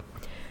 lifted.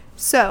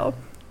 So,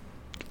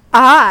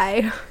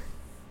 I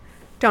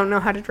don't know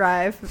how to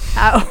drive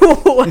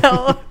well at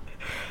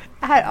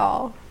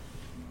all.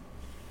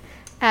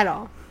 At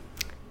all.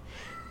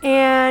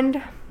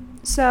 And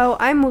so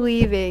I'm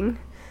leaving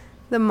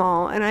the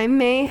mall, and I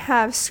may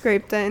have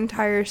scraped the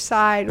entire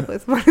side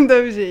with one of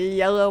those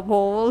yellow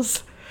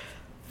poles.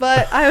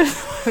 But I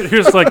was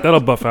You're just like, that'll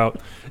buff out.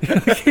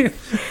 I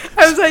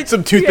was like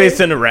Some toothpaste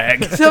and a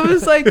rag. So I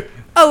was like,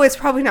 oh, it's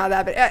probably not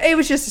that bad. It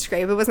was just a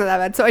scrape. It wasn't that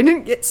bad. So I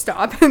didn't get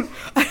stopped. And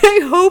I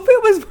hope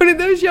it was one of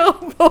those yellow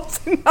bolts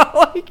and not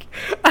like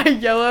a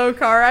yellow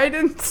car I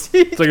didn't see.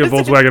 It's like a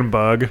Volkswagen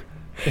Bug.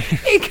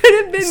 It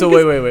could have been. So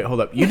wait,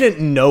 hold up. You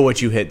didn't know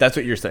what you hit. That's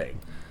what you're saying.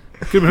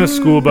 Could have been a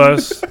school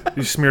bus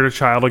you smeared a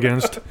child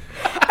against.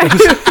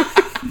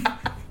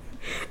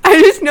 I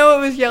just know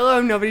it was yellow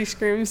and nobody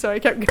screamed, so I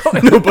kept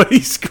going.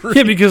 Nobody screamed.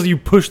 Yeah, because you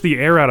pushed the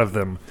air out of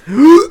them.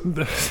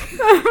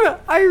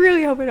 I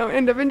really hope I don't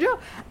end up in jail.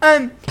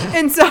 And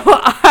so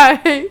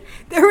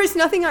there was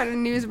nothing on the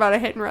news about a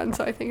hit and run,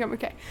 so I think I'm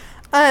okay.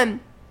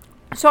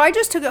 So I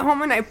just took it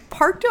home and I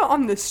parked it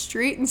on the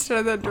street instead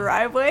of the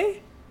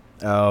driveway.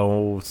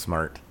 Oh,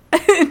 smart.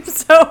 And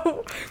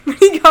so when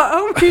he got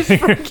home, he was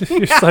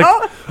freaking It's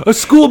out. like, a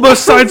school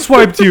bus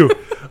sideswiped you.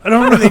 I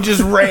don't know. They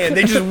just ran.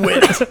 They just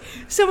went.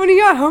 So when he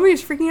got home, he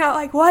was freaking out,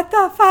 like, what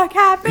the fuck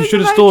happened? You should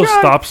to have my stole a truck?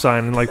 stop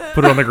sign and like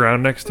put it on the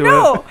ground next to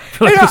No.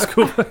 it. Like And a I-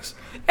 school bus.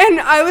 And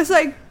I was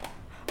like,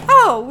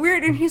 oh,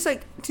 weird. And he's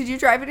like, did you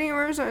drive it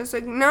anywhere? So I was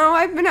like, no,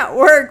 I've been at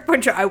work,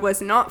 which I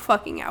was not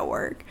fucking at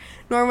work,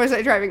 nor was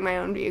I driving my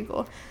own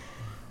vehicle.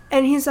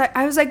 And he's like,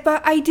 I was like,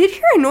 but I did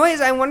hear a noise.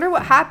 I wonder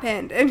what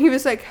happened. And he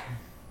was like,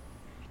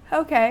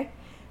 okay.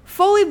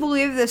 Fully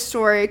believed this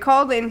story.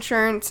 Called the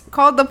insurance,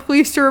 called the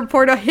police to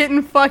report a hit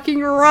and fucking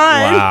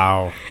run.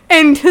 Wow.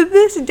 And to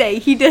this day,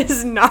 he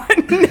does not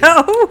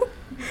know.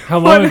 How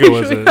long what ago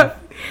was actually it?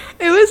 happened.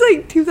 It was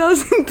like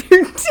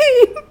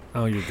 2013.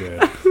 Oh, you're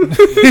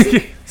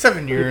good.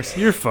 7 years.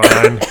 You're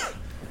fine.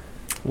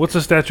 What's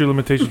the statute of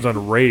limitations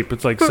on rape?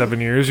 It's like 7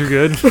 years. You're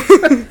good.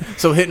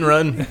 So hit and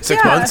run, 6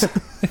 Yeah. months.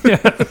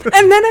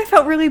 And then I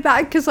felt really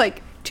bad because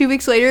like 2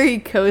 weeks later he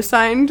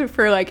co-signed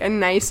for like a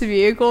nice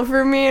vehicle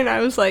for me, and I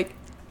was like,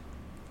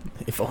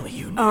 If only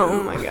you knew.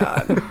 oh my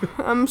god,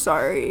 I'm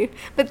sorry,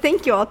 but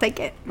thank you, I'll take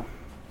it.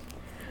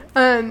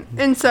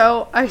 And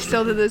so I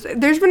still did this.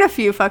 There's been a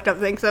few fucked up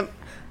things that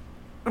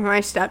my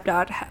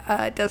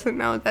stepdad doesn't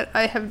know that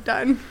I have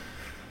done.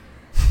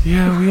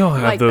 Yeah, we all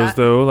have Like those that.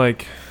 though.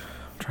 Like,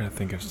 I'm trying to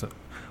think of stuff.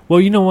 Well,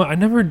 you know what? I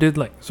never did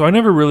like. So I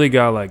never really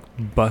got like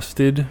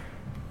busted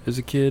as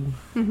a kid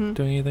doing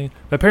anything.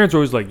 My parents were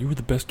always like, "You were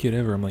the best kid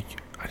ever." I'm like,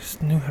 I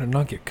just knew how to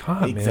not get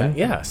caught, man.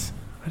 Yes.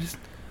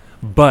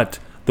 But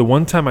the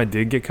one time I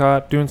did get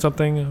caught doing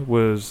something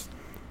was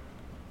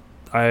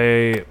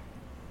my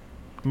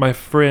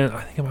friend,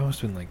 I think I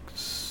must have been like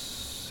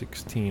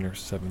 16 or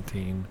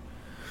 17.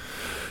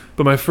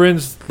 But my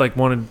friends like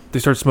they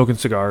started smoking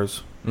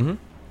cigars. Mm-hmm.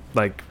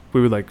 Like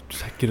we would like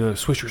just get a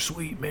Swisher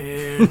Sweet,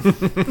 man.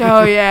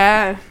 Oh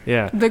yeah,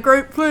 Yeah. the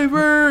grape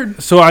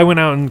flavored. So I went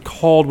out and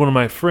called one of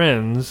my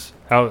friends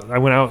out. I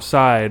went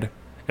outside,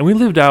 and we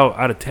lived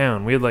out of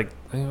town. We had like,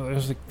 I think it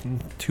was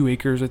like 2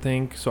 acres, I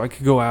think. So I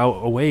could go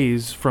out a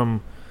ways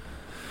from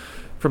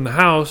the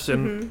house,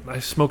 and I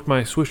smoked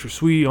my Swisher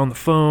Sweet on the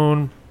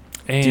phone.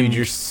 And Dude,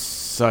 you're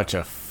such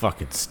a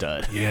fucking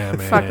stud. yeah,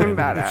 man, Fucking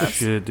badass.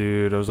 Shit,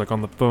 dude. I was like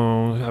on the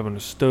phone having a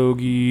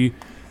stogie.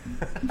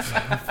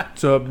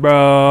 What's up,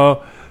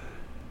 bro?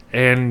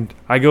 And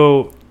I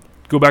go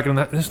back in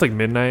the. It's like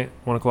midnight,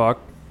 1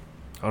 o'clock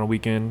on a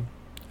weekend,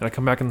 and I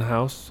come back in the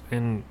house,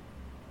 and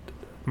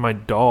my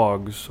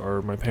dogs,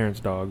 or my parents'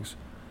 dogs,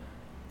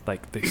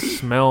 like they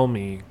smell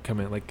me come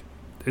in. Like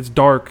it's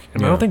dark,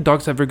 and I Yeah. don't think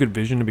dogs have very good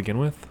vision to begin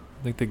with.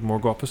 I think they more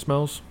go off of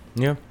smells.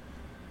 Yeah.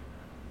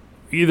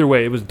 Either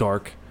way, it was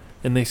dark,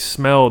 and they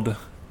smelled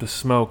the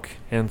smoke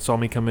and saw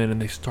me come in,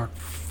 and they start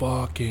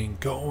fucking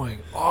going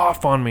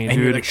off on me, And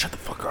dude. you're like, shut the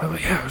fuck I'm up.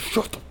 like, yeah,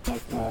 shut the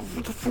fuck up.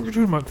 What the fuck are you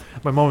doing?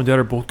 My mom and dad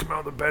are both coming out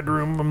of the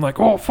bedroom. I'm like,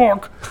 oh,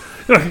 fuck.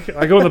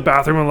 I go in the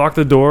bathroom and lock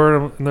the door,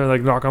 and they're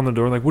like, knock on the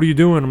door. Like, what are you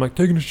doing? I'm like,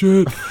 taking a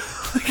shit.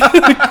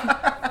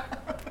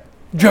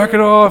 Jack it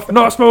off.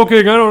 Not smoking.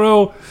 I don't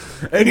know.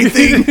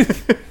 Anything.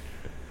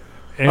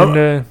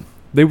 And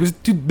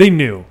they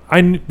knew.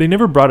 They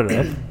never brought it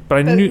up, but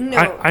I knew. no.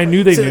 I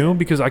knew they So- knew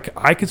because I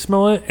could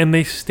smell it, and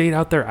they stayed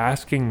out there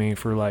asking me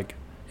for like.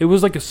 It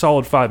was like a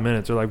solid 5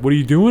 minutes. They're like, "What are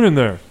you doing in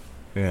there?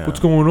 Yeah. What's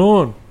going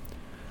on?"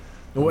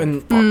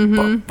 And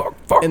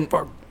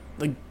Fuck.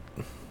 like,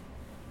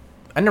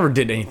 I never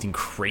did anything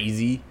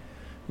crazy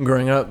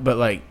growing up, but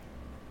like,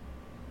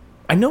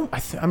 I know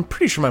I'm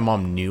pretty sure my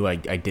mom knew I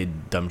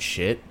did dumb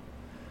shit,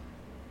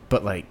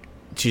 but like,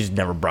 she just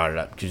never brought it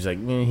up. She's like,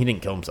 he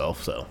didn't kill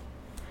himself, so.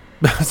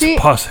 That's See,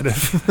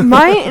 positive.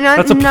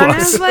 That's a none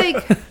plus. of like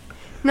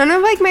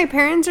my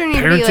parents or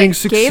anybody Parenting like gave a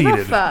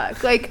succeeded.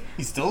 fuck. Like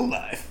He's still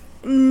alive.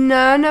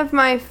 none of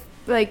my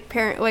like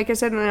I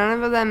said,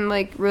 none of them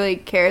like really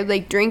cared.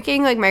 Like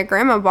drinking, like my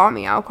grandma bought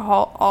me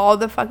alcohol all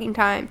the fucking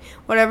time.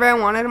 Whatever I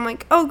wanted, I'm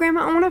like, oh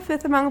grandma, I want a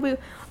fifth of Malibu.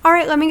 All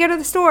right, let me go to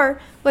the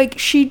store. Like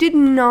she did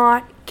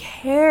not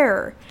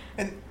care.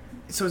 And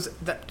so is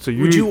that? So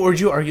would you-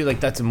 you argue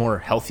like that's a more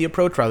healthy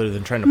approach rather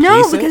than trying to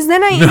No, police because it?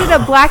 then I ended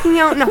up blacking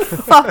out in a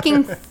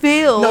fucking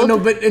field.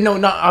 No,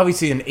 not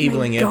obviously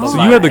enabling it. But God. So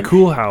like, you had the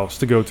cool house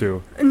to go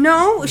to.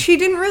 No, she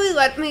didn't really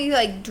let me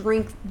like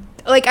drink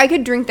like I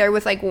could drink there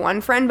with like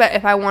one friend, but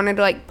if I wanted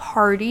to like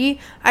party,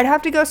 I'd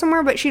have to go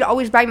somewhere. But she'd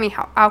always buy me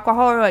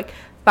alcohol or like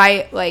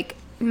buy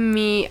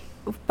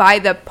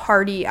the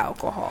party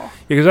alcohol. Yeah,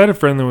 because I had a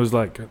friend that was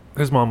like,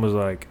 his mom was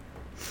like,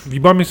 if you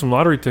buy me some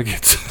lottery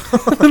tickets,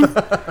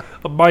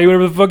 I'll buy you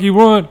whatever the fuck you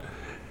want.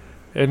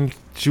 And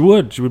she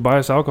would buy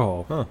us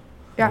alcohol. Huh.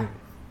 Yeah.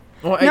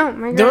 Well, No,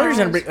 my the only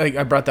grandma reason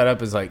I brought that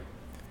up is like,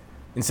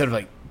 instead of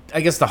like,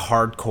 I guess the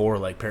hardcore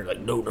like parent like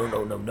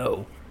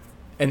no,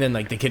 and then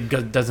like the kid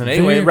does it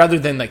anyway, rather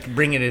than like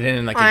bringing it in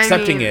and like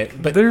accepting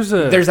it. But there's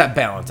that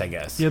balance, I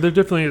guess. Yeah, there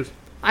definitely is.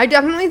 I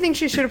definitely think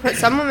she should have put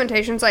some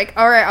limitations, like,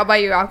 all right, I'll buy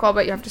you alcohol,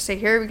 but you have to stay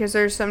here, because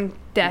there's some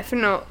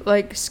definite,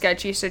 like,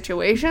 sketchy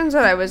situations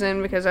that I was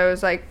in because I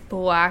was, like,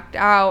 blacked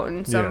out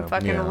in some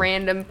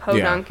random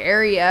podunk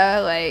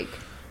area, like.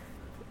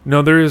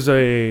 No, there is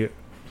I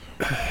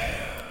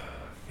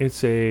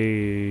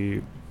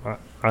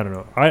don't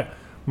know.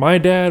 My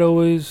dad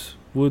always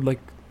would, like,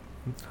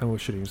 I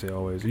shouldn't even say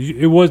always.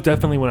 It was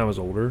definitely when I was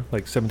older,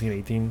 like 17,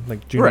 18,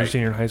 like junior,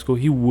 senior in high school.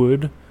 He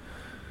would.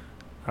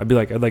 I'd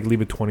like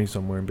leave a 20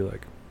 somewhere and be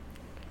like,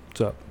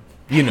 "What's up?"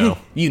 You know.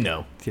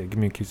 Yeah, give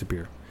me a case of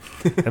beer.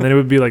 And then it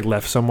would be like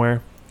left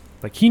somewhere.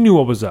 Like he knew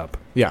what was up.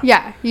 Yeah.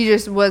 Yeah, he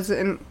just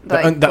wasn't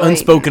like the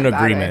unspoken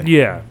agreement.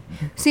 Yeah.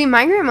 See,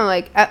 my grandma,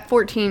 like at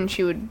 14,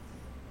 she would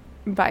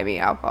buy me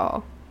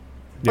alcohol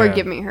or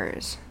give me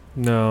hers.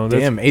 No,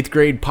 that's, damn, 8th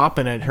grade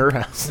popping at her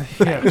house.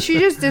 Yeah. She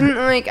just didn't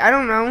like. I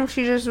don't know.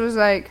 She just was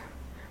like,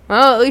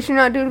 "Well, at least you're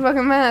not doing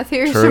fucking math.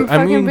 Here's some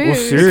fucking booze." Well,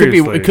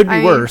 seriously. It could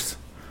be worse.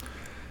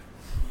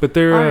 But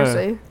there,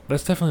 honestly,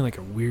 that's definitely like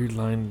a weird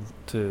line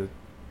to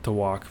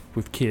walk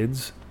with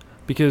kids,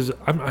 because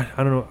I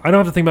don't know. I don't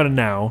have to think about it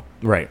now,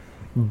 Right.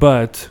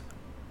 but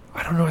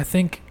I don't know. I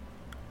think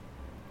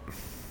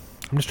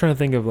I'm just trying to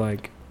think of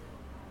like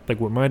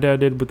what my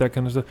dad did with that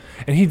kind of stuff,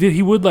 and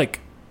he would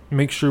like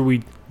make sure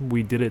we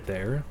did it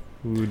there.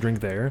 We would drink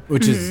there,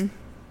 Which is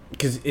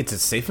because it's a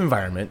safe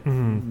environment.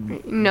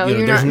 Mm-hmm. no, You know,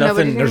 you're there's not.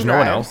 nothing. There's no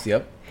one else.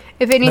 Yep.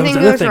 If anything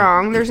another goes thing.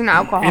 wrong, there's an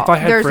alcohol. If I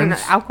had there's friends-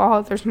 an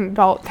alcohol. There's an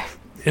adult.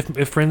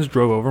 If friends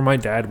drove over, my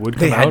dad would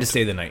come They out. had to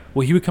stay the night.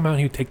 Well, he would come out and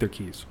he would take their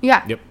keys.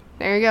 Yeah. Yep.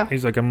 There you go.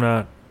 He's like, I'm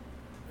not.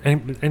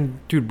 And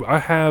dude,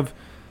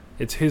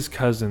 it's his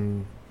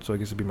cousin, so I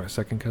guess it'd be my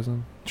second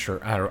cousin. Sure.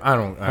 I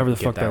don't. However the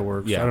get fuck that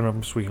works. Yeah. I don't know if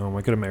I'm sweet home.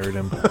 I could have married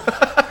him.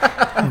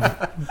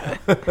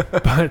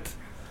 But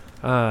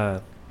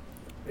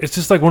it's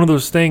just like one of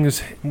those things.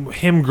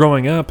 Him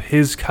growing up,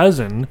 his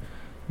cousin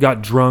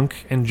got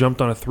drunk and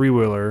jumped on a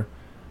 3-wheeler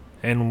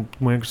and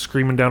went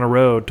screaming down a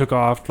road, took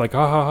off like,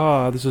 ha ha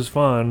ha, this is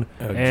fun,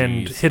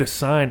 and geez. hit a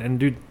sign. And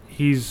dude,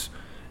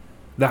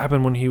 that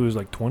happened when he was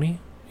like 20.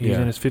 He's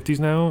in his 50s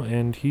now,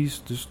 and he's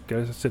just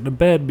got to sit in a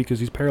bed because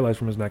he's paralyzed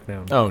from his neck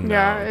down. Oh no.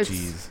 Yeah,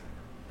 Jeez.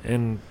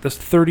 And that's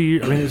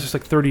 30. I mean, it's just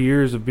like 30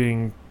 years of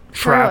being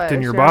trapped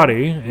in your Paralyzed,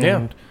 body,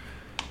 and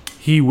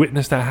he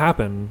witnessed that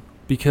happen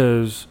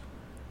because,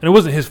 and it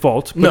wasn't his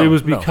fault, but No, it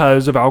was no.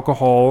 because of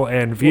alcohol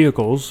and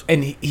vehicles.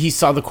 And he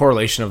saw the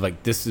correlation of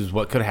like, this is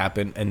what could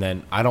happen, and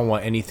then I don't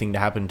want anything to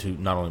happen to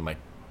not only my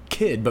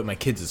kid but my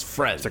kids'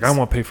 friends. It's like, I don't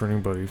want to pay for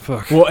anybody.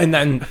 Fuck. Well, and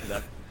then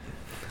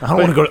I don't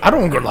want to go. I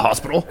don't want to go to the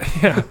hospital.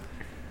 Yeah.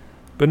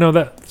 But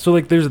no, so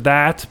like there's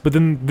that, but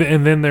then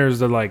there's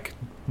the like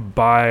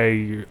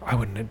I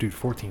wouldn't, dude,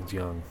 14's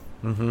young.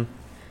 Mm-hmm.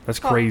 That's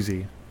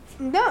crazy.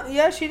 No,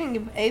 yeah, she didn't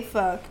give a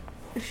fuck.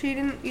 She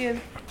didn't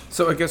give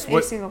So I guess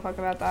a single fuck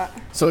about that.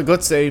 So like,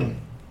 let's say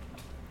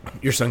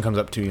your son comes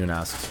up to you and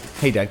asks,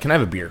 "Hey, Dad, can I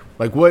have a beer?"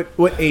 Like, what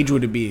age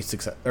would it be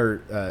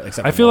acceptable?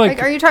 I feel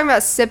Like, are you talking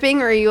about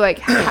sipping, or are you like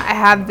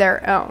have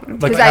their own?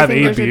 Like, 'Cause have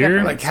a those are beer?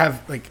 different.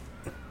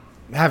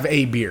 have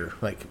a beer.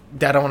 Like,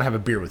 Dad, I want to have a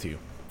beer with you.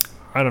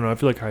 I don't know. I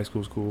feel like high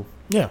school's cool.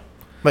 Yeah.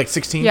 Like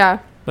 16. Yeah,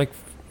 Like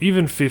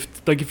even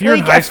 5th. Like if you're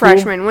like in high a school,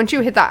 freshman. Once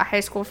you hit that high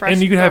school freshman,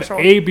 and you can have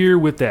a beer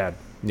with Dad,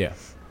 Yeah.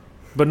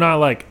 but not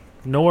like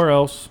nowhere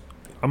else.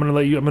 I'm gonna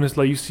let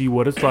you see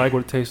what it's like, what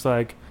it tastes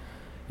like.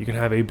 You can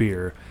have a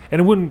beer,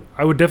 and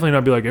I would definitely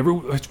not be like,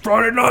 it's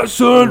Friday night,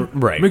 son.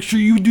 Right. Make sure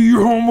you do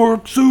your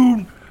homework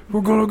soon.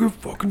 We're gonna get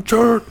fucking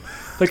turned.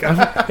 Like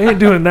I ain't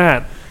doing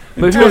that.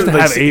 But if he wants to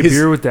Like have a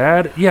beer with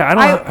Dad, yeah, I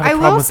don't have a I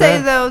problem will with say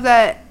that. though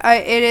that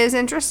it is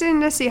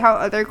interesting to see how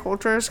other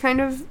cultures kind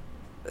of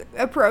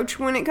approach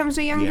when it comes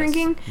to young Yes.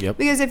 drinking. Yep.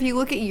 Because if you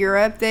look at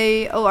Europe,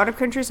 a lot of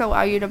countries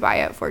allow you to buy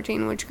at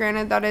 14, which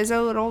granted that is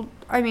a little,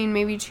 I mean,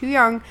 maybe too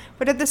young,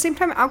 but at the same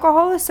time,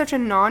 alcohol is such a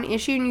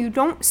non-issue, and you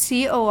don't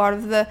see a lot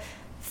of the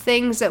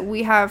things that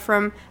we have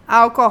from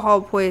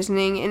alcohol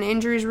poisoning and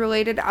injuries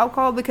related to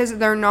alcohol, because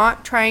they're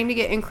not trying to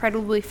get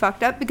incredibly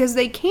fucked up, because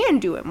they can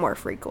do it more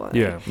frequently.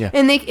 Yeah.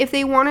 And if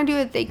they want to do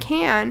it, they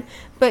can,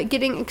 but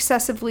getting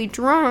excessively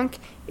drunk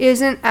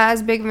isn't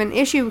as big of an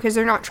issue, because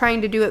they're not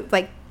trying to do it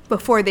like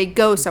before they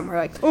go somewhere,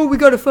 like, oh, we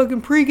got a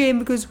fucking pregame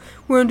because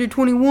we're under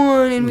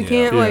 21 and we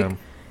can't Yeah. like,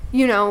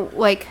 you know,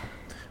 like.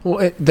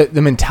 Well,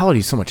 the mentality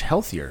is so much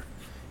healthier.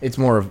 It's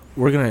more of,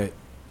 we're gonna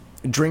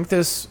drink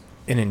this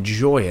and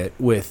enjoy it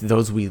with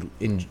those we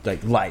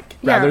like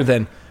Yeah. rather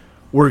than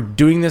we're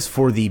doing this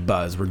for the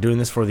buzz. We're doing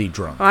this for the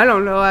drunk. I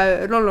don't know.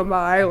 I don't know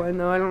about Ireland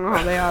though. I don't know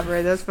how they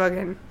operate. That's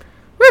fucking.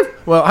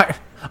 Well,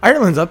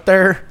 Ireland's up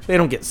there. They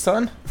don't get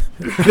sun.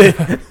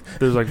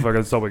 There's like fucking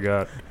that's all we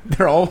got.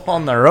 They're all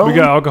on their own. We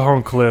got alcohol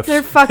and cliffs.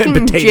 They're fucking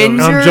potatoes.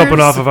 gingers. I'm jumping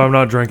off if I'm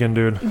not drinking,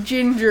 dude.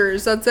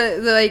 Gingers. That's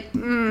it. They're like,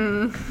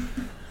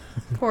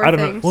 poor I don't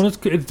things. know. Well, it's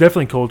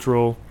definitely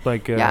cultural.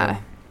 Like,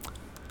 Yeah.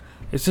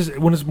 It's just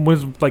when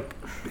it's like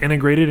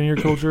integrated in your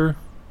culture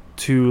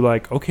to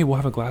like, okay, we'll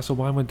have a glass of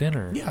wine with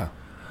dinner. Yeah.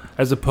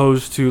 As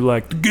opposed to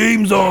like, the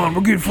game's on,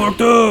 we're getting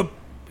fucked up.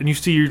 And you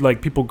see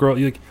like people grow,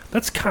 you're like,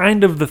 that's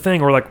kind of the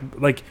thing. Or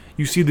like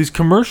you see these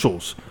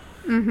commercials.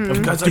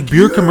 Mm-hmm. The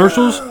beer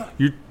commercials,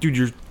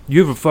 you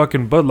have a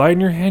fucking Bud Light in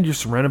your hand. You're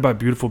surrounded by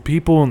beautiful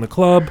people in the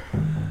club.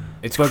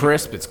 It's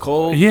crisp. It's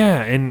cold.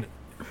 Yeah, and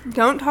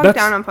Don't talk That's-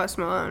 down on Post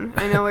Malone.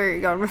 I know where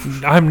you're going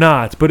with. I'm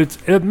not, but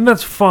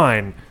that's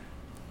fine.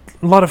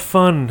 A lot of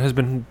fun has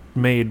been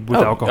made with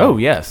alcohol. Oh,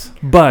 yes.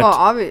 But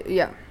Well,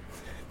 yeah.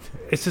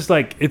 it's just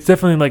like it's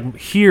definitely like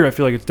here. I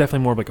feel like it's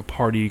definitely more of like a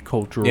party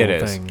cultural It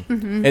is.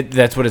 thing.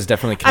 That's what it's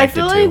definitely I connected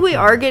feel to. like we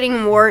are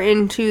getting more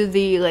into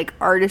the like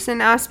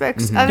artisan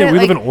aspects of Yeah, it. we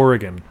like, live in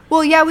Oregon.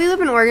 well, yeah, we live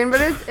in Oregon, but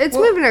it's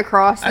moving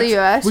across the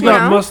U.S. We you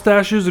got know?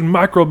 mustaches and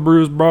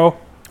microbrews, bro.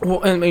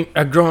 Well, I mean,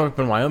 I've grown up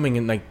in Wyoming,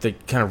 and like the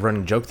kind of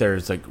running joke there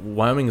is like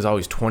Wyoming is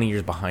always 20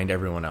 years behind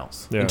everyone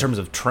else Yeah. in terms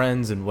of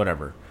trends and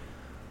whatever.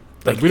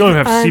 Like we don't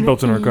even have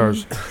seatbelts in our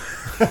cars.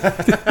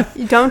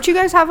 Don't you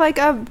guys have like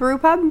a brew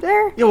pub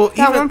there? Yeah, well,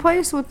 that even- one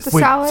place with the Wait,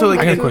 salad. so, like,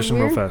 I got a the question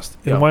real weird- fast.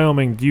 Yeah. In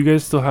Wyoming, do you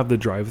guys still have the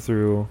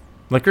drive-through?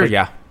 Liquor, Like-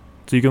 yeah.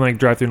 So you can like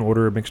drive through and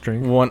order a mixed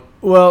drink. One,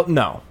 well,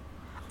 no.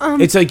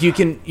 It's like you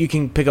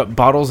can pick up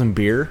bottles and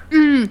beer.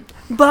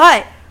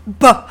 But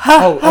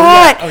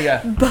Oh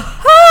yeah.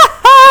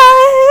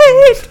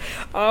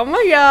 oh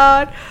my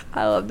god,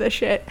 I love this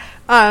shit.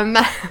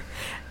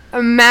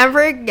 A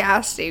Maverick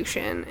gas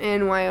station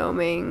in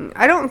Wyoming.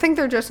 I don't think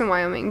they're just in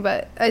Wyoming,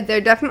 but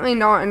they're definitely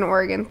not an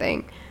Oregon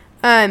thing.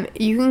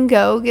 You can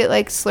go get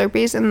like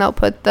Slurpees, and they'll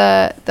put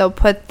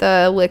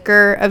the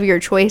liquor of your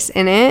choice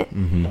in it,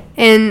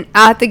 and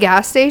at the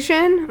gas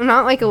station,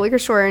 not like a liquor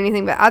store or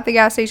anything, but at the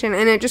gas station,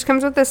 and it just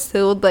comes with this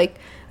sealed like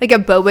a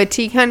boba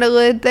tea kind of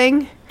lid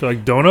thing. They're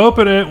like, don't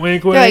open it,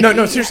 wink, wink. Like-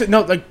 No, seriously,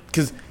 no, like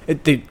because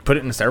they put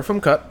it in a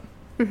styrofoam cup,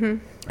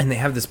 and they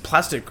have this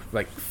plastic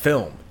like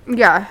film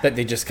Yeah. that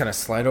they just kind of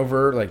slide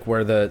over like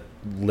where the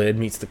lid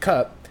meets the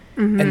cup,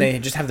 and they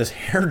just have this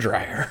hair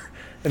dryer,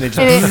 and they just.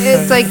 And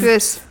it's like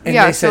this. And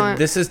yeah. they so said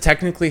this is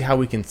technically how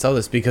we can sell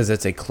this because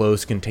it's a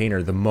closed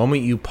container. The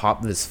moment you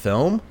pop this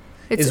film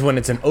It's- is when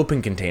it's an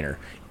open container.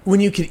 When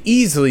you could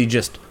easily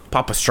just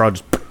pop a straw,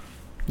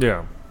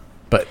 Yeah.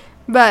 but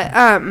But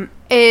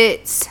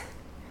it's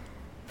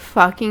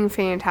fucking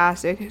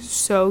fantastic. It's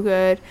so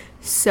good,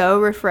 so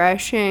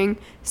refreshing,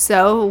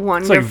 so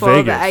wonderful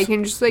Vegas. that I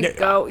can just like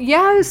go.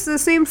 Yeah, it's the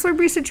same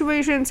Slurpee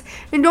situations.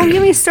 And don't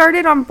get me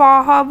started on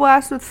Baja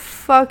Blast with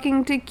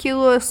fucking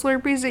tequila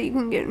Slurpees that you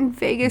can get in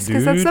Vegas,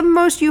 because that's Dude. the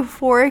most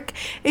euphoric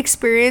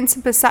experience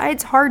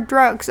besides hard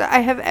drugs that I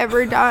have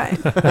ever done.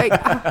 Like,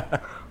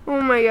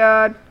 oh my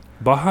god.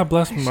 Baja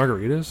Blast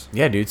margaritas.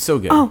 yeah, dude, so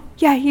good. Oh,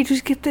 yeah, you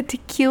just get the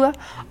tequila.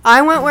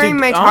 I went wearing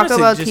Dude, my Taco honestly,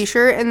 Bell just-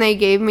 t-shirt, and they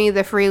gave me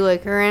the free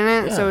liquor in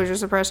it, so Yeah. it was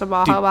just a press of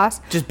Baja Dude,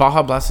 Blast. just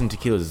Baja Blast and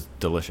tequila is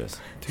delicious.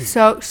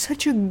 So,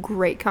 such a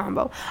great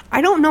combo.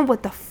 I don't know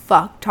what the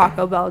fuck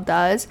Taco Bell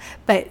does,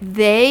 but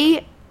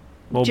they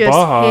Well, just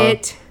Baja.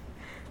 hit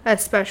a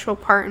special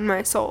part in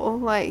my soul.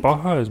 Like,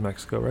 Baja is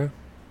Mexico, right?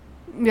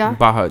 yeah.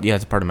 Baja, yeah,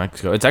 it's a part of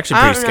Mexico. It's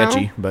actually I pretty don't know.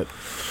 sketchy, but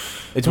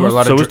it's where a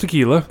lot so of is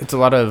tequila. it's a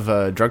lot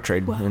of drug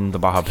trade in the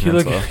Baja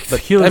Tequila, Peninsula. But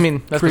tequila I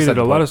mean, that's created beside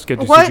a the lot point. of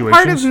sketchy What situations.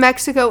 part of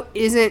Mexico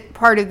isn't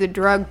part of the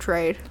drug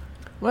trade?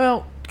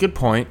 Well, good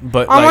point,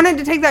 but I like, wanted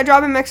to take that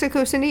job in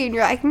Mexico City, and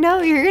you're like,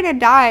 no, you're gonna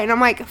die. And I'm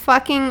like,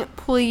 fucking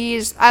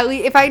please. At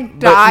least if I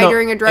die no,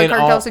 during a drug in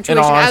cartel all- in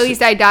situation, all at honesty-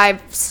 least I die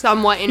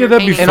somewhat Yeah, that'd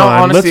be entertaining. In all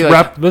fun. honesty,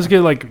 like- Let's get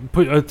like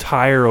put a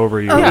tire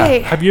over you. Okay.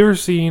 Have you ever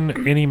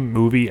seen any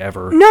movie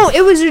ever? No,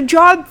 it was a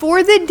job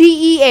for the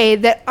DEA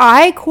that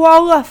I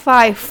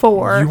qualify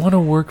for. You want to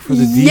work for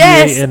the DEA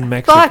Yes, in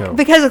Mexico? fuck,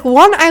 because like,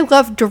 one, I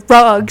love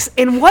drugs,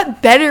 and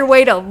what better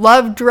way to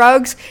love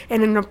drugs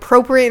in an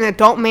appropriate and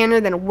adult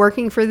manner than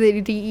working for the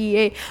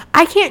DEA?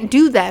 I can't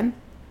do them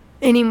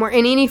anymore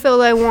in any field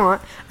I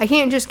want. I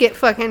can't just get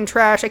fucking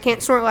trash. I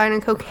can't snort line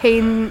and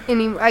cocaine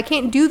anymore. I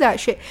can't do that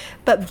shit.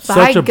 But by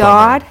Such a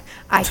God, bummer.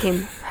 I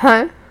can,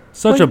 huh?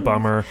 Such a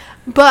bummer.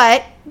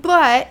 But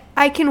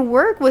I can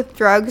work with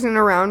drugs and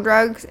around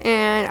drugs,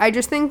 and I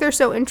just think they're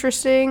so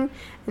interesting,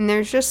 and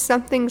there's just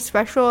something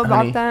special about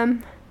Honey.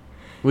 them.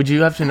 would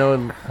you have to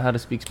know how to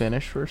speak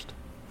Spanish first?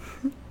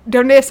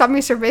 Donde está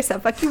mi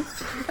cerveza? Fuck you.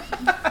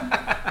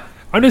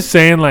 I'm just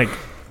saying, like,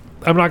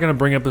 I'm not gonna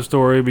bring up the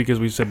story because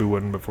we said we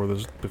wouldn't before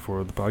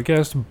the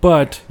podcast.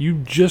 But you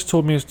just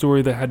told me a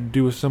story that had to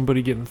do with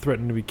somebody getting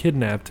threatened to be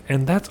kidnapped,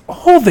 and that's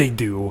all they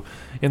do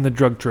in the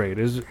drug trade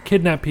is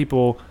kidnap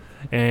people.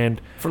 And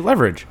For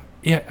leverage.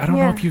 yeah, I don't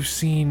know Yeah. if you've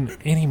seen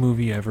any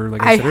movie ever.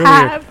 Like I I said earlier,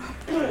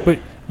 have. but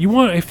You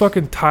want a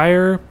fucking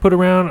tire put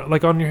around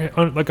like on your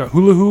like a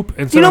hula hoop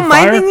and set You know, on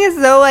my fire? thing is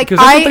though, like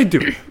Because that's what they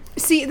do.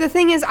 See, the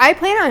thing is, I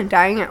plan on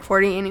dying at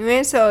 40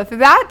 anyway, so if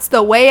that's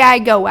the way I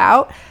go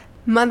out,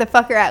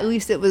 motherfucker, at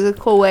least it was a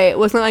cool way. It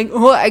wasn't like,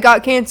 oh, I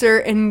got cancer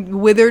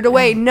and withered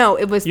away. No,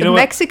 it was You the know what?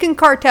 Mexican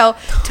cartel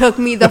took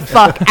me the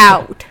fuck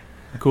out.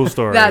 Cool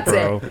story, That's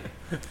bro.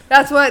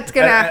 That's what's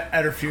gonna...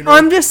 At her funeral.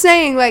 I'm just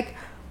saying, like,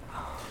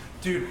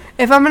 Dude.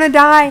 if I'm gonna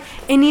die,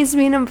 it needs to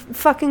be in a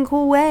fucking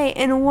cool way.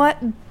 And what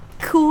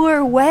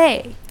cooler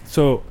way?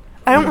 So,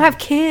 I don't have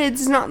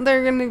kids. It's not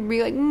they're gonna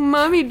be like,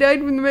 Mommy died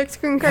from the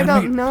Mexican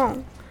cartel.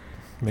 No.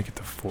 make it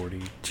to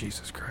 40.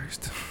 Jesus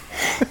Christ.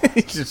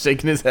 He's just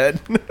shaking his head.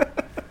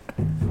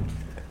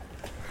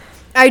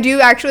 I do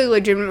actually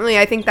legitimately.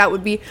 I think that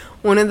would be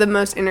one of the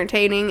most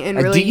entertaining and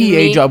A really DEA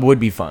unique. job would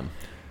be fun,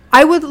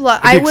 I would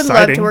love. I would love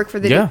to exciting. work for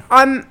the. Yeah.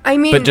 I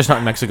mean, but just not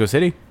in Mexico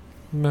City.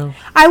 No.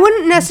 I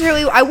wouldn't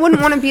necessarily. I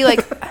wouldn't want to be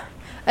like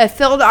a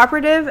field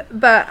operative,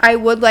 but I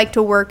would like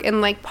to work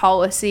in like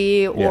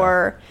policy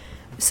or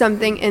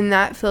something in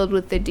that field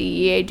with the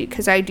DEA,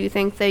 because I do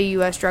think the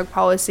U.S. drug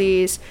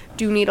policies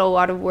do need a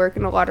lot of work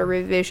and a lot of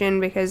revision,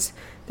 because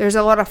there's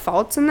a lot of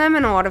faults in them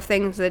and a lot of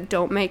things that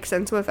don't make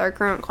sense with our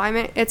current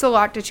climate. It's a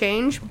lot to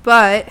change,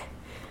 but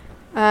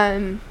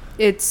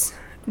it's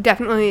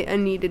definitely a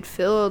needed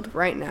field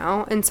right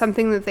now and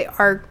something that they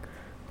are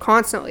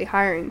constantly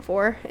hiring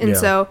for. And Yeah.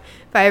 so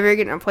if I ever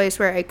get in a place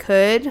where I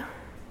could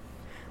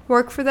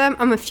work for them,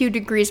 I'm a few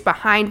degrees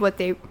behind what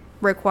they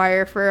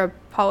require for a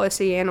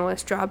policy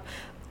analyst job.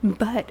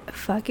 But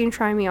fucking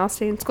try me. I'll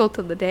stay in school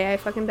till the day I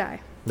fucking die.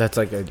 That's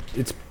like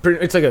it's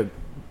like a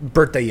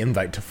birthday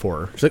invite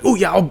for her. She's like, oh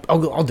yeah,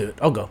 I'll do it.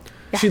 I'll go.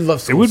 Yeah. She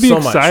loves It school would be so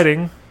much.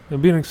 exciting. It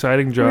would be an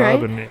exciting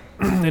job Right.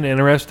 and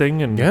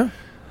interesting and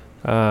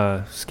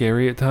Yeah.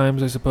 scary at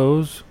times, I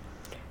suppose.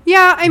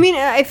 Yeah, I mean,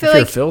 I feel If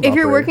you're a like field if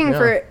you're operator, working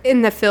for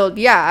in the field,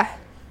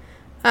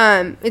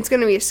 it's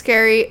going to be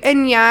scary.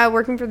 And yeah,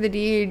 working for the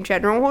DEA in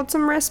general holds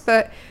some risk,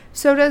 but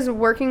so does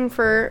working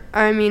for,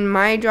 I mean,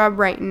 my job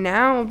right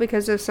now,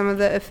 because of some of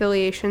the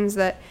affiliations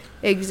that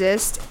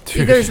exist.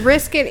 Dude. There's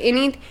risk in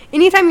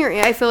anytime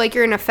I feel like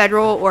you're in a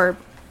federal or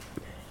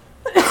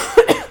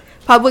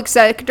public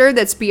sector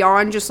that's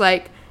beyond just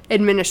like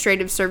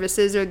administrative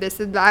services or this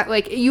and that.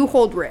 Like, you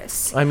hold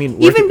risks. I mean,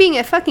 Even working- being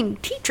a fucking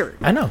teacher.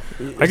 I know.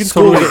 I can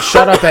School totally- get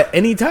shut up at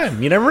any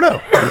time. You never know.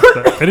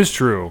 That is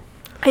true.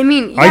 I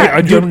mean, yeah.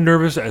 I'm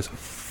nervous as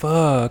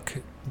fuck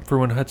for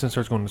when Hudson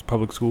starts going to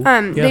public school.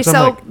 They so I'm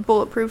sell like-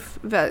 bulletproof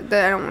that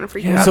I don't want to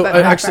freak you Yeah. out. So but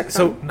actually, backpacks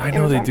so on I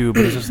know they Amazon. do,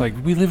 but it's just like,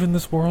 we live in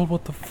this world.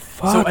 What the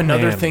fuck? So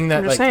another man? thing that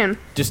I'm just like saying.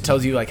 just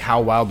tells you like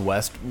how Wild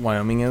West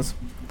Wyoming is.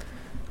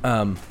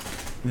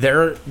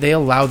 They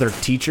allow their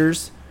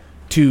teachers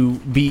to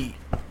be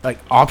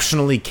like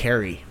optionally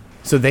carry.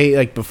 So they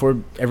like before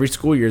every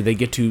school year they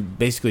get to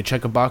basically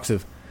check a box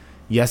of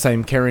yes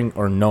I'm carrying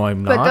or no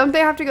I'm not. But don't they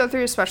have to go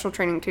through a special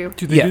training too?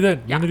 Do they Yeah. do that?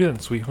 Yeah. Do they do that in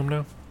Sweet Home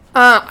now?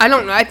 I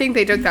don't know. I think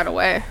they took that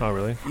away. Oh,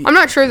 really? I'm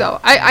not sure though.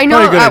 I know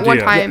Probably a good at one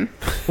idea. time.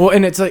 Well,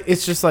 and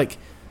it's just like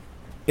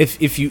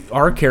if you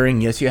are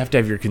carrying, yes, you have to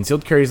have your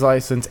concealed carries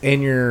license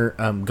and your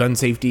gun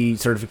safety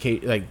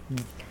certificate. Like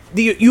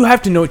you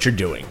have to know what you're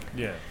doing.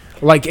 Yeah.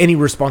 Like any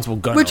responsible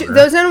gun Which owner.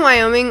 those in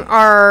Wyoming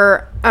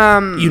are.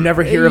 You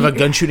never hear of a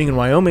gun shooting in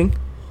Wyoming.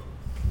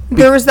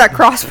 There was that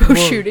crossbow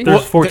shooting.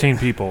 There's 14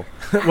 people.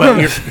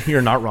 Well,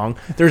 you're not wrong.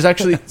 There's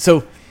actually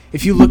so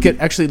if you look it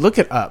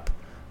up,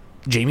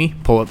 Jamie,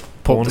 pull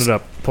Pulling it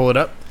up. Pull it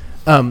up.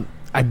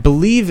 I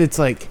believe it's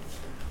like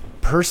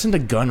person to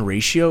gun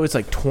ratio. It's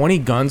like 20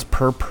 guns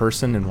per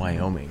person in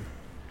Wyoming.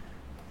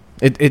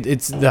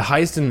 It's the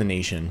highest in the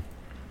nation.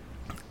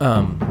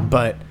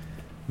 But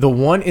the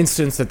one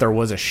instance that there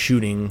was a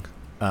shooting,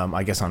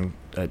 I guess on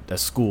a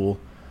school,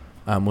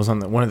 was on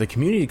one of the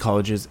community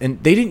colleges,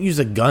 and they didn't use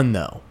a gun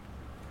though.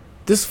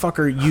 This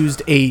fucker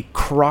used a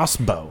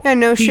crossbow. Yeah,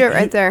 no shit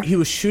right there. He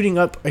was shooting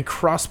up a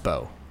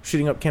crossbow,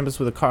 shooting up campus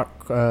with a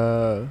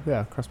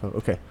crossbow.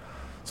 Okay.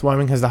 So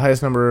Wyoming has the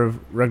highest number of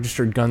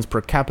registered guns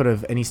per capita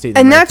of any state in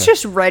And America. that's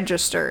just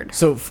registered.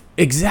 So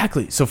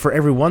exactly. So for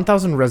every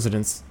 1,000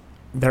 residents,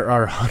 there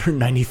are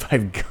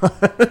 195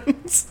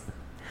 guns.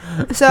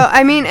 So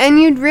I mean, and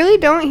you really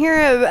don't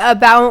hear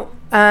about.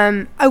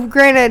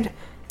 Granted,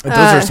 Those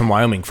are some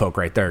Wyoming folk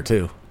right there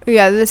too.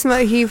 yeah.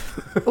 He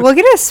look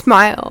at his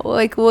smile.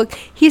 Like, look,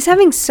 he's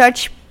having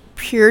such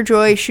pure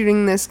joy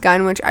shooting this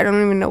gun, which I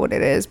don't even know what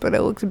it is, but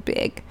it looks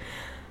big.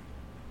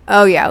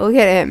 Oh yeah, look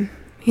at him.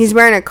 He's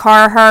wearing a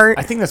Carhartt.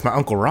 I think that's my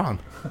Uncle Ron.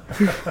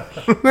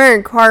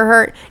 Wearing a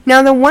Carhartt.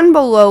 Now the one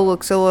below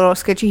looks a little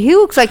sketchy. He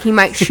looks like he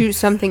might shoot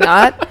something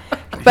up,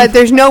 but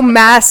there's no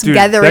mass Dude,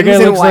 gatherings that guy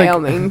in looks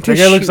Wyoming. Like, to that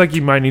guy looks shoot. like he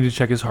might need to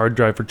check his hard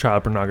drive for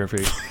child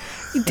pornography.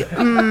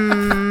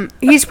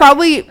 He's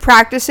probably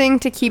practicing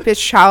to keep his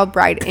child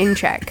bride in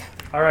check.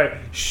 All right,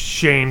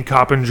 Shane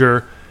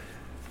Coppinger.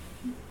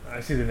 I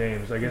see the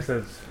names. I guess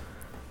that's...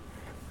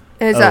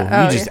 Is Oh,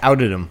 that? you just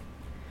outed him.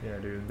 Yeah,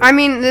 dude. I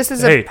mean, this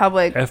is Hey, a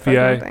public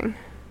FBI. fucking thing.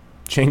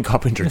 Shane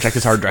Coppinger, check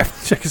his hard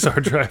drive. Check his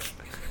hard drive.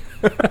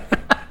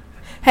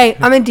 Hey,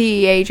 I'm a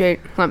DEA agent.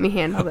 Let me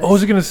handle this. I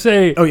was gonna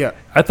say. Oh yeah.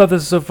 I thought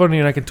this is so funny,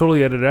 and I can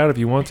totally edit it out if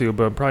you want to,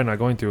 but I'm probably not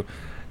going to.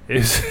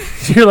 Is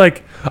you're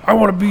like, I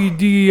want to be a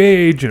DEA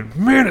agent.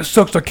 Man, it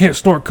sucks. I can't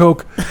snort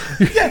coke.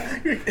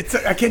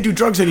 I can't do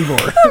drugs anymore.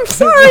 I'm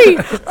sorry.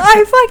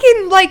 I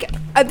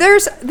fucking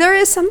there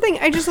is something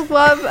I just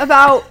love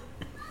about.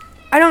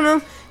 I don't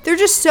know. They're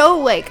just so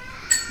like.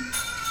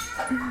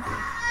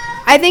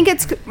 I think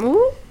it's.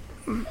 Ooh.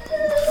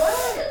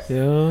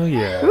 Oh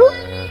yeah.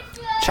 Ooh.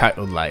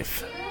 Child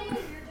life.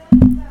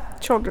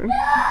 Children.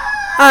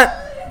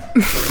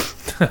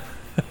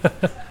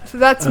 So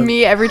that's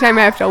me every time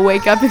I have to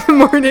wake up in the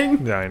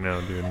morning. Yeah, I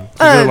know, dude.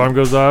 So the alarm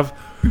goes off.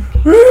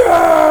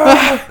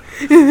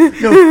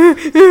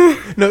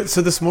 No.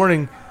 So this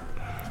morning,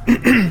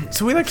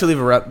 so we like to leave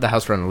the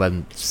house around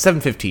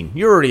 7:15.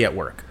 You're already at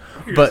work,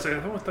 but I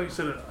thought you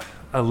said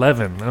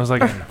 11. I was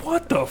like,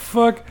 what the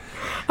fuck?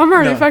 I'm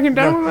already fucking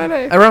done with my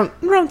day. around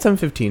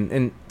 7:15,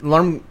 and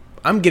alarm.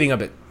 I'm getting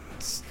up at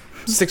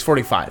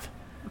 6:45,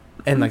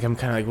 and like I'm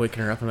kind of like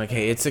waking her up. I'm like,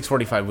 hey, it's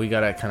 6:45. We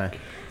gotta kind of.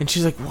 And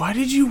she's like, why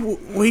did you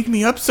wake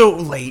me up so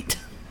late?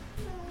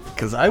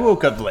 Because I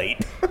woke up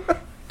late.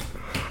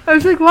 I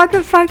was like, what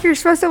the fuck? You're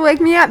supposed to wake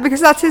me up because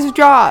that's his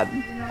job.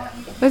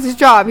 That's his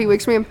job. He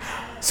wakes me up.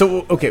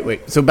 So okay,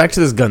 wait. So back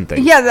to this gun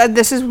thing. Yeah,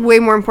 this is way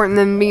more important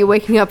than me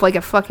waking up like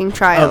a fucking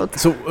child.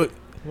 So wait,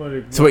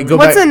 go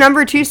What's back. the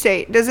number 2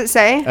 state? Does it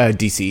say?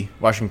 D.C.,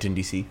 Washington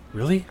D.C.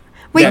 Really?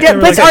 Wait, Yeah,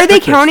 but like are they expect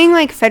this. counting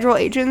like federal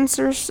agents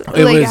or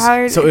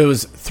It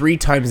was 3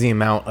 times the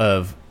amount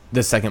of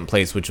the second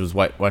place, which was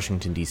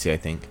Washington D.C. I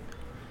think.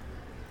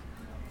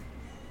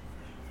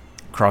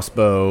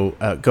 Crossbow,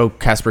 go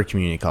Casper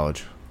Community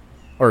College,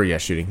 or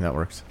shooting, that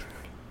works.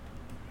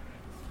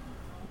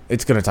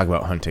 It's gonna talk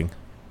about hunting.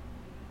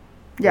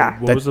 Yeah.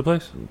 What was the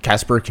place?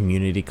 Casper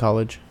Community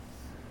College,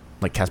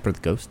 like Casper the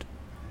Ghost.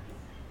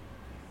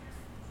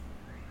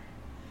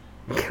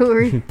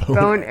 Hillary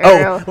bow and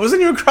arrow. Oh, it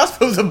wasn't even a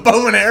crossbow, it was a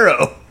bow and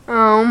arrow.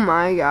 Oh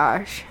my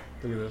gosh.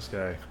 Look at this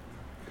guy.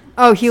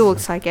 Oh, he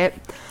looks like it.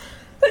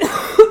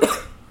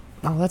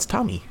 Oh, that's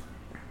Tommy.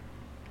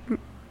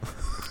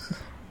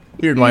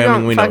 Here in You Wyoming,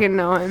 don't we know. fucking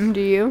know him,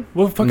 do you?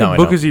 What fucking No, I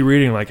book don't. is he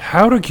reading? Like,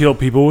 how to kill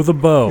people with a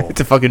bow. It's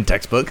a fucking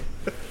textbook.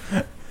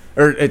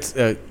 Or it's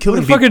What a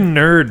killing people. fucking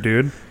nerd,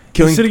 dude.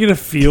 Killing- He's sitting in a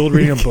field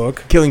reading a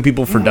book. Killing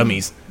people for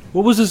dummies.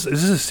 What was this?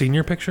 Is this a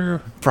senior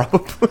picture?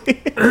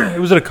 Probably. It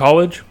was at a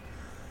college?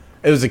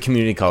 It was a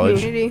community college.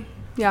 Community.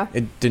 Yeah.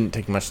 It didn't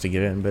take much to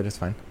get in, but it's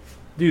fine.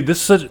 Dude,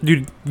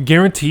 dude,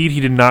 guaranteed he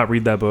did not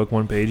read that book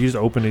one page. He just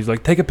opened it. He's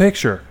like, take a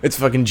picture. It's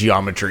fucking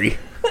geometry.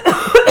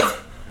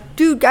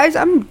 Dude, guys,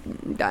 I'm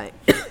dying.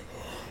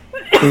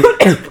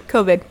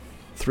 COVID.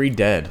 3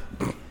 dead,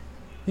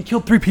 He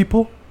killed 3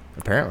 people?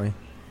 apparently.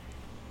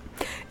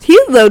 He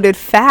loaded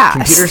fast.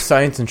 Computer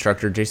science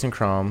instructor Jason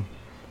Crom.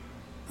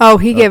 Oh,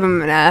 he gave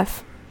him an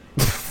F.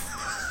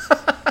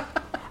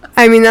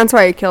 I mean, that's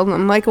why he killed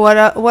him. Like, what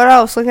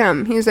else? Look at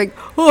him. He's like,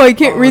 oh, I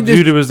can't read this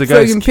dude, it was the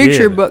guy's fucking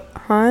picture kid. book.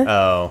 Huh?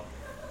 Oh.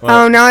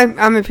 Oh, now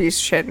I'm a piece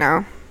of shit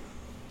now.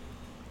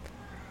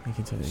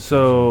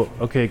 So,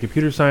 okay,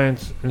 computer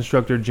science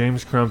instructor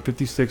James Crum,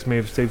 56, may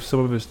have saved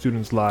some of his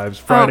students' lives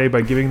Friday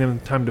by giving them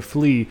time to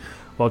flee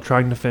while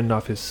trying to fend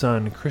off his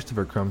son,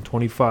 Christopher Crum,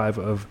 25,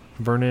 of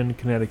Vernon,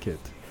 Connecticut.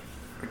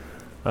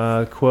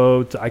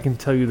 Quote, I can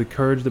tell you the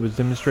courage that was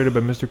demonstrated by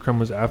Mr. Crum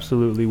was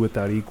absolutely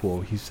without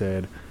equal, he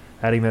said,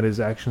 adding that his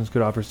actions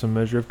could offer some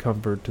measure of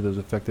comfort to those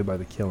affected by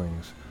the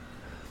killings.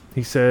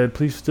 He said,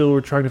 police still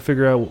were trying to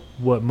figure out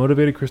what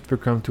motivated Christopher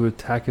Crum to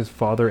attack his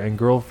father and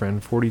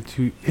girlfriend,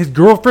 42. His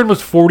girlfriend was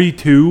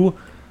 42?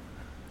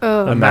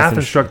 A math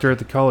instructor at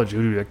the college.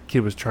 Ooh, that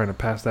kid was trying to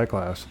pass that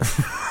class.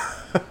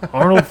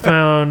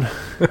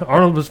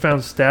 Arnold was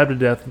found stabbed to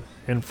death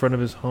in front of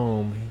his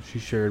home, she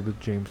shared with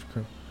James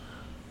Crum.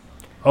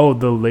 Oh,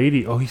 the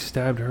lady. Oh, he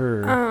stabbed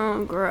her.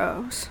 Oh,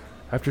 gross.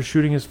 After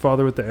shooting his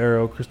father with the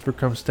arrow, Christopher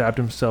Crum stabbed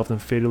himself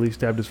and fatally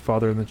stabbed his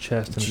father in the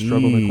chest and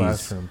struggled in the Jeez.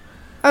 classroom.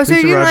 Oh, so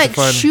he Police didn't, arrived like, to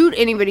find- shoot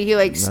anybody. He,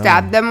 like,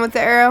 stabbed them with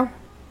the arrow?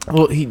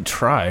 Well, he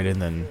tried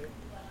and then.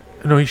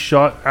 No, he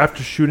shot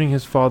after shooting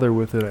his father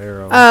with an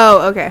arrow.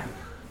 Oh, okay.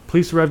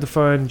 Police arrived to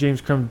find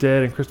James Crum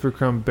dead and Christopher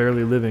Crum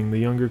barely living. The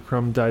younger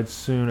Crum died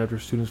soon after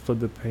students fled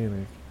the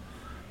panic.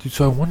 Dude,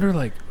 so I wonder,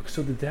 like,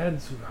 so the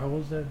dad's, how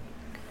old is that?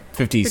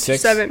 56.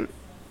 57.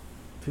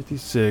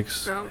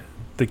 56. No.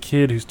 The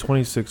kid who's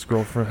 26 has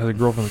a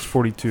girlfriend that's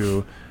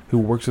 42 who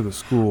works at the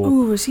school.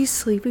 Ooh, was he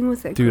sleeping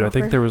with that Dude, I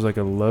think there was like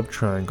a love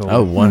triangle.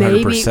 Oh,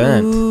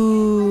 100%. Maybe.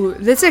 Ooh,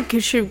 this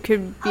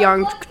could be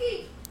on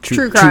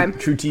True crime.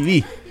 True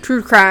TV.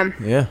 True crime.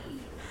 Yeah.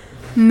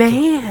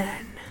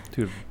 Man,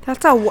 Dude,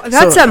 that's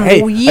a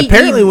hey, weed.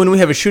 apparently when we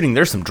have a shooting,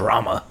 there's some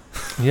drama.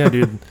 yeah,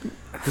 dude.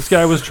 This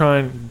guy was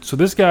trying. So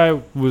this guy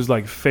was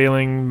like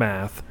failing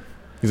math.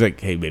 He's like,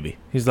 hey, baby.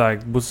 He's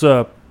like, "What's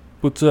up?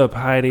 What's up,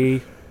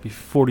 Heidi? You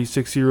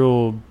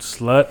 46-year-old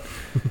slut."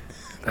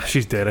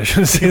 She's dead. I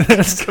shouldn't say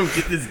that. Come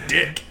get this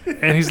dick.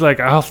 And he's like,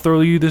 "I'll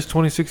throw you this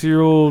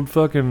 26-year-old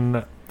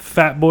fucking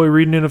fat boy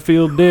reading in a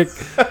field dick."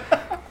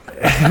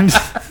 and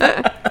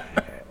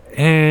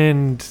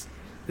And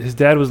his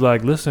dad was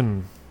like,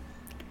 listen,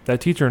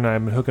 that teacher and I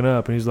have been hooking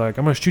up. And he's like,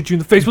 I'm going to shoot you in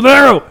the face with an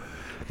arrow.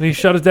 And he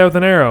shot his dad with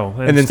an arrow.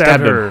 And then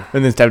stabbed him.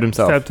 And then stabbed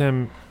himself. Stabbed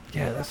him.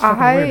 Yeah, that's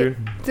fucking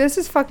weird, dude. This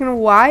is fucking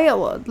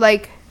wild.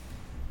 Like,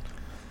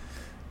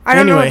 I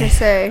don't know what to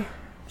say.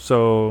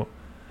 So,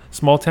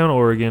 small town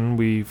Oregon,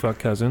 we fuck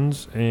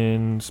cousins.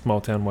 In small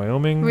town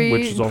Wyoming,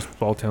 which is all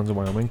small towns in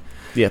Wyoming.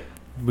 Yep.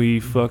 We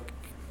fuck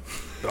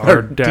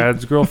our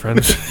dad's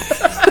girlfriends.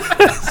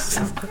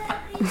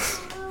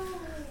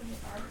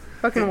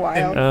 Fucking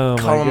wild. Oh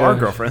Call my them our gosh.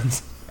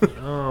 girlfriends.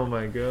 Oh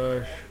my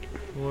gosh.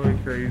 What a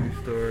crazy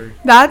story.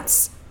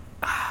 That's...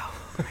 Oh,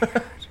 my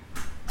God.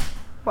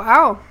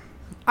 Wow.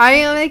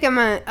 I'm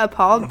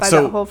appalled by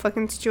that whole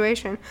fucking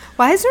situation.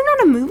 Why is there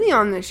not a movie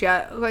on this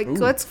yet? Like,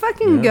 let's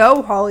fucking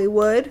go,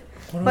 Hollywood.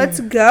 Let's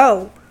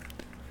go.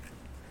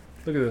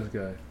 Look at this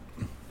guy.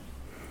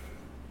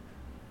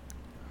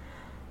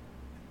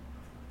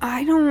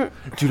 I don't...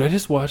 Dude, I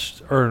just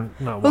watched, or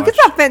not Look watched.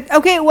 at that fence.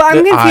 Okay, well, I'm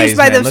The confused eyes,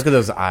 by man. those... Look at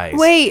those eyes.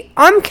 Wait,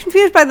 I'm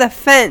confused by the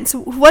fence.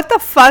 What the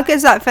fuck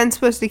is that fence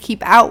supposed to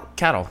keep out?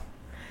 Cattle.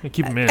 They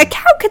keep him in. A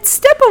cow could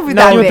step over No,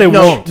 that but bitch. they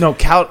won't. No,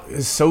 cow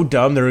is so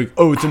dumb. They're like,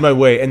 oh, it's in my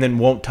way, and then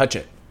won't touch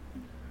it.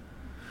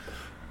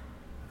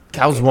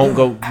 Cows won't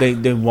go.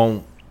 They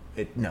won't.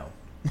 No.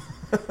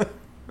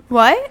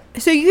 What?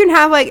 So you can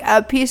have like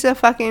a piece of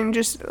fucking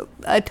just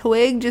a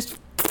twig just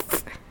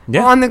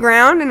on the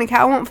ground and a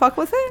cow won't fuck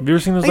with it? Have you ever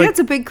seen those Like, like that's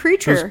a big those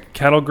creature.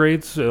 cattle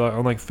grates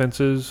on like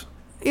fences?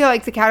 Yeah,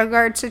 like the cattle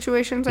guard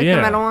situations, like Yeah.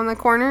 the metal on the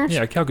corners.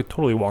 Yeah, a cow could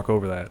totally walk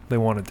over that. They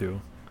wanted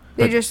to.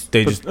 They But just...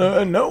 They just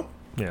no.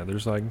 Yeah,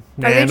 there's like, Are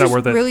nah, they not just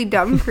worth it. really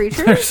dumb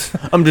creatures?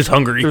 I'm just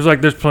hungry.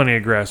 There's plenty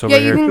of grass over Yeah,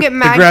 here. you can get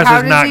mad the grass cow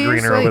is not disease,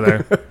 greener like-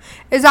 over there.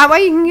 Is that why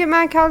you can get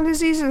mad cow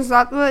disease? Is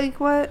that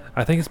like what?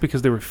 I think it's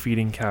because they were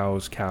feeding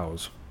cows,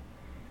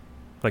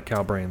 like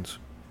cow brains.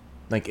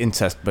 Like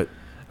incest, but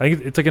I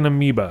think it's like an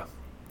amoeba.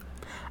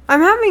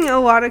 I'm having a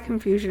lot of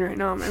confusion right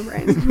now in my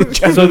brain.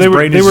 So they were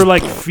brain they is were just-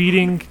 like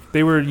feeding.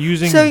 They were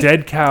using So-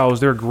 dead cows.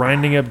 They were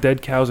grinding up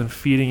dead cows and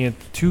feeding it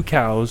to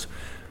cows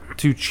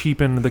to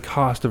cheapen the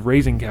cost of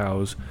raising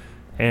cows,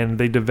 and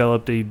they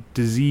developed a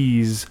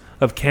disease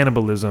of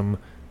cannibalism,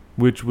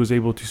 which was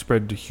able to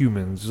spread to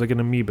humans. It's like an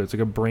amoeba. It's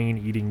like a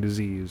brain-eating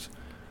disease,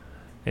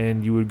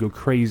 and you would go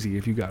crazy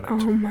if you got it. Oh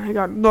my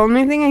god. The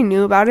only thing I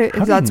knew about it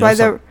How is do you that's know why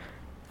some-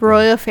 the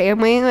royal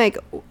family, like,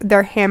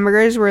 their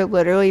hamburgers were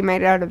literally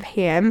made out of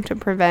ham to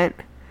prevent,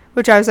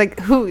 which I was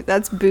like, ooh,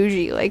 that's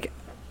bougie. Like,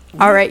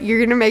 all right, you're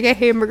going to make a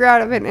hamburger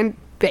out of it and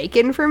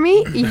bacon for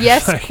me?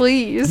 Yes,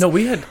 please. no,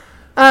 we had.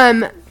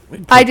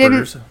 I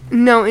didn't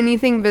know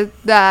anything but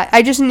that.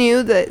 I just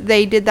knew that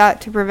they did that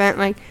to prevent,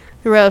 like,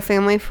 the royal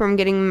family from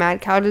getting mad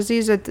cow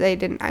disease, that they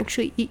didn't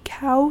actually eat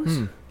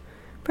cows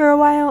for a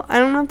while. I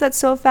don't know if that's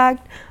still a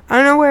fact. I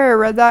don't know where I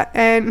read that,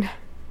 and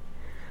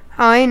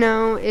all I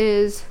know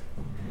is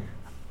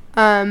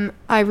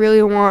I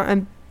really want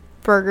a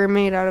burger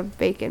made out of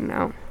bacon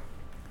now.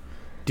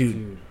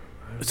 Dude.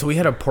 So we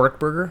had a pork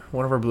burger.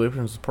 One of our Blue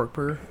Aprons was pork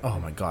burger. Oh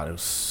my god, it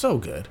was so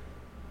good.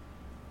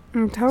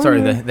 I'm telling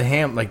Sorry, you. the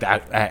ham, like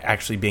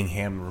actually being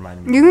ham,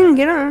 reminded me. You of can that.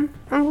 get them.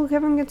 Uncle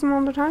Kevin gets them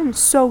all the time.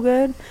 So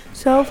good.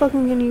 So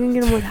fucking good. You can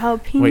get them with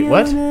jalapeno Wait,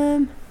 what? in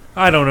them.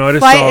 I don't know. I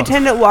just Flight saw.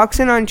 attendant walks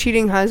in on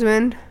cheating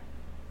husband.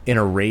 In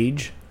a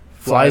rage,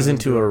 flies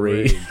into a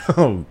rage.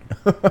 Oh,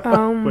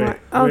 Oh my. Wait,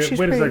 Oh, wait, she's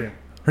wait a pretty. second.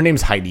 her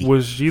name's Heidi.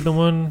 Was she the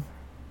one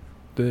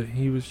that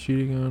he was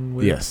cheating on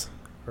with? Yes.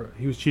 Or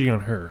he was cheating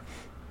on her.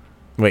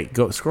 Wait,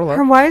 go scroll up.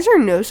 Why is her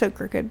nose so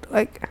crooked?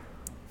 Like,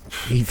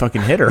 He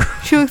fucking hit her.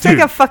 she looks like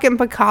a fucking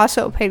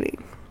Picasso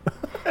painting.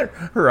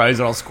 Her eyes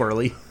are all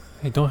squirrely.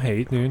 Hey, don't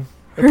hate, dude.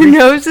 Her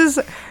nose is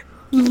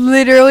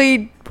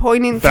literally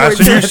pointing towards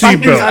Fasten her your fucking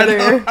seatbelt.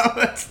 other.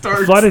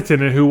 The flight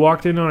attendant who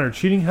walked in on her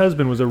cheating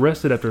husband was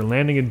arrested after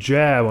landing a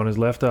jab on his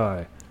left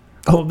eye.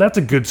 Oh, that's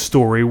a good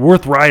story.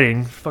 Worth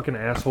writing. Fucking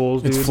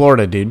assholes, dude. It's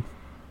Florida, dude.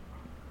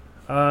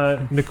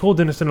 Nicole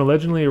Dennison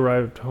allegedly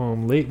arrived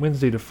home late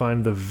Wednesday to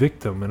find the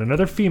victim and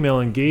another female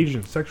engaged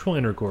in sexual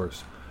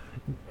intercourse.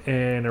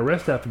 An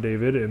arrest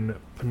affidavit in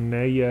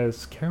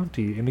Pinellas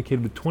County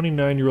indicated the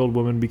 29-year-old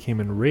woman became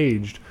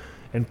enraged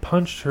and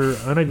punched her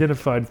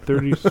unidentified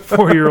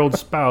 34-year-old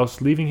spouse,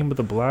 leaving him with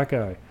a black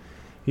eye.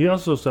 He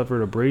also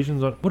suffered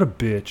abrasions on... What a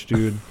bitch,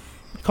 dude.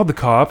 Called the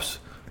cops.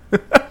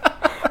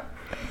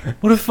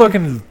 What a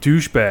fucking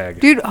douchebag.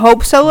 Dude,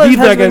 Hope Solo's Leave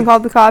that husband guy-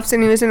 called the cops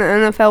and he was an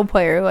NFL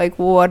player. Like,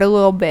 what a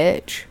little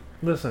bitch.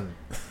 Listen.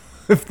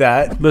 If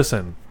that.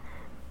 Listen.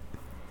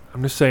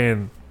 I'm just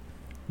saying,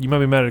 you might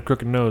be mad at a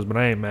crooked nose, but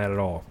I ain't mad at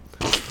all.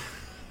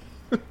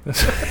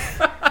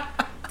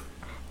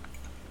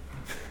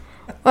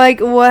 Like,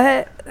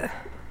 what? Oh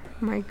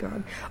my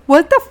god.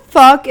 What the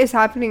fuck is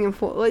happening in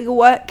Florida? Like,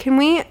 what? Can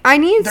we... I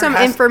need some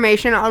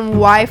information on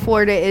why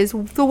Florida is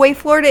the way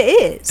Florida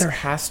is. There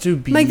has to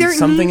be Like, there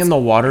something needs- in the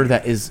water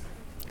that is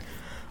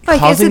Like, is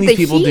causing it these the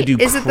people to heat? do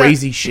Is it the-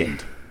 crazy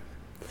shit.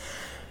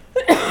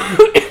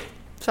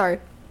 Sorry.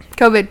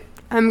 COVID.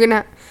 I'm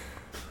gonna...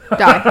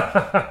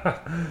 Die.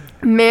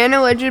 Man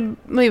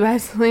allegedly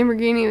buys a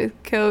Lamborghini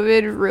with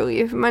COVID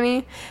relief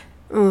money.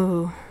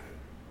 Ooh.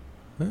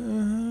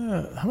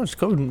 How much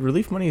COVID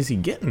relief money is he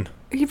getting?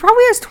 He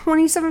probably has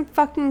 27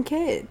 fucking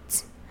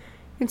kids.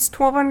 It's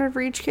 $1,200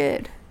 for each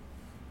kid.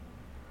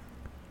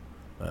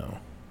 Oh.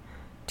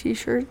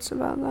 T-shirts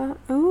about that.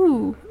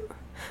 Ooh.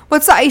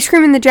 What's the ice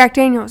cream in the Jack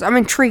Daniels? I'm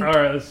intrigued. All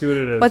right, let's see what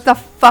it is. What the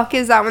fuck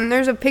is that one?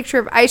 There's a picture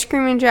of ice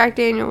cream and Jack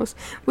Daniels.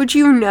 Would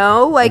you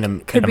know? Like,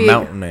 could in a be.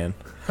 mountain, man.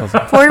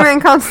 Florida man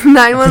calls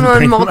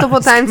 911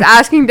 multiple times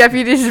asking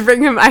deputies to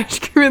bring him ice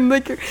cream and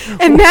liquor.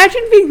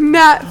 Imagine being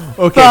that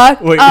fucked up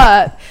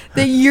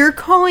that you're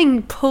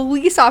calling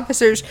police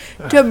officers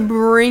to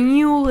bring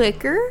you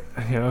liquor.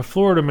 Yeah, a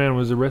Florida man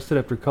was arrested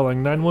after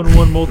calling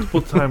 911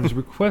 multiple times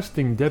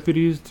requesting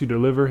deputies to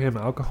deliver him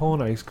alcohol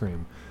and ice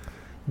cream.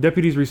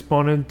 Deputies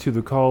responded to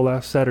the call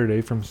last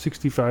Saturday from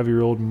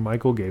 65-year-old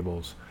Michael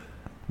Gables.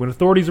 When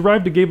authorities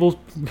arrived at Gables'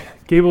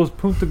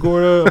 Punta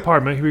Gorda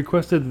apartment, he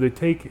requested that they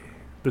take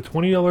the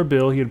 $20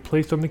 bill he had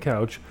placed on the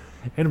couch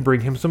and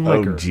bring him some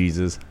liquor. Oh,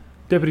 Jesus.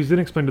 Deputies then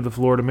explained to the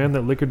Florida man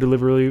that liquor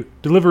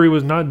delivery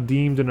was not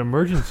deemed an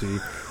emergency,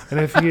 and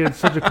if he had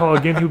such a call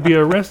again, he would be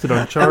arrested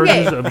on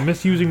charges of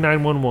misusing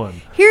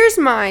 911. Here's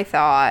my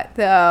thought,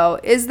 though,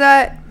 is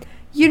that,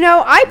 you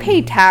know, I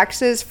pay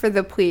taxes for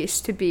the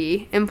police to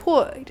be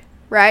employed,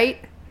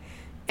 right?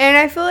 And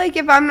I feel like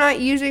if I'm not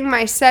using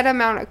my set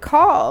amount of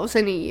calls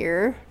in a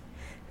year,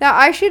 that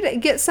I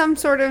should get some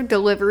sort of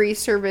delivery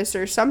service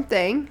or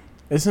something.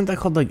 Isn't that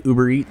called like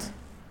Uber Eats?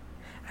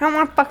 I don't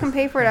want to fucking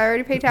pay for it. I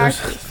already pay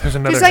taxes. There's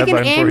another Just like an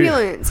headline for you.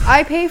 ambulance.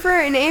 I pay for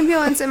an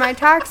ambulance in my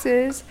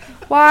taxes.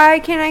 Why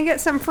can't I get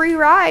some free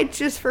rides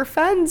just for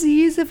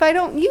funsies if I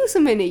don't use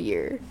them in a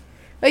year?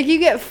 Like, you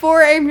get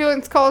 4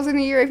 ambulance calls in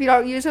a year. If you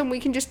don't use them, we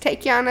can just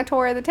take you on a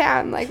tour of the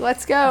town. Like,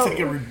 let's go.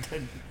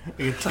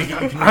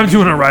 I'm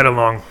doing a ride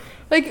along.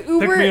 Like,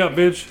 Uber. Pick me up,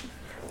 bitch.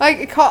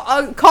 Like, call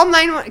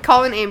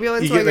an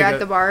ambulance You while get you're like at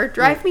the bar.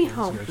 Drive me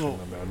home.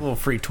 A little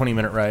free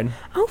 20-minute ride.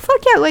 Oh, fuck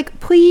yeah. Like,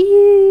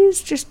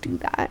 please just do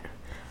that.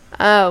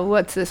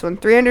 What's this one?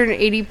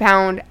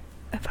 380-pound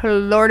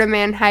Florida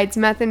man hides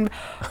meth in...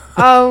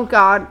 Oh,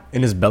 God.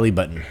 In his belly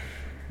button.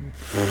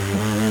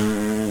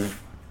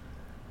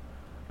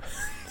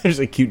 There's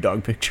a cute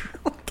dog picture.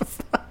 What the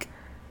fuck?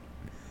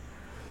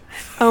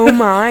 Oh,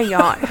 my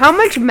God. How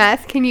much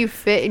meth can you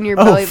fit in your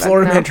belly button?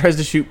 Florida now? man tries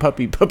to shoot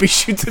puppy. Puppy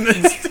shoots him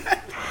instead.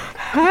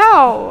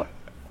 How?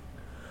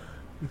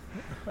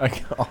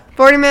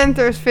 Florida man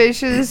throws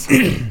fishes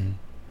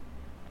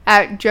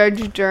at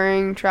judge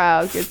during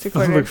trial. Gets Like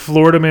acquitted.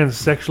 Florida man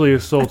sexually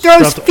assaults.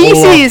 Throws stuffed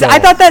feces. Olaf I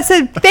doll. thought that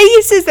said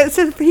faces. That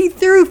said he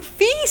threw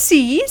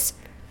feces.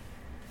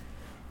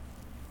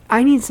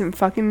 I need some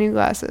fucking new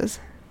glasses.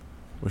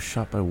 Was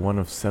shot by one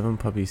of 7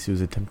 puppies who was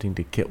attempting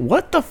to kill.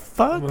 What the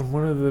fuck?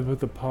 One of them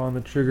with the paw on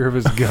the trigger of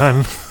his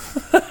gun.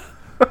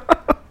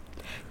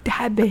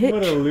 That What a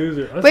bitch.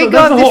 loser. Wait, That's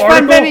go. the There's whole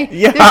article? funfetti.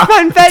 Yeah.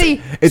 There's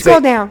funfetti. It's Scroll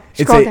a- down.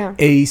 It's Scroll down.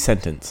 a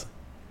sentence.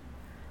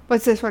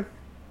 What's this one?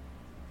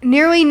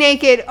 Nearly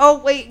naked. Oh,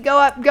 wait. Go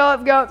up.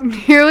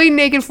 Nearly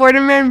naked Florida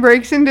man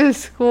breaks into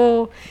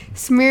school,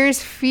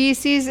 smears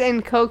feces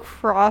and Coke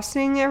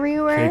frosting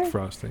everywhere. Cake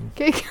frosting.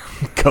 Cake.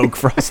 Coke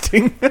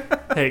frosting.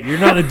 Hey, you're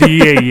not a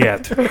DA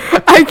yet.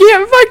 I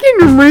can't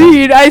fucking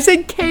read. I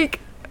said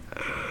cake.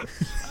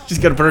 She's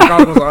got to put her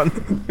goggles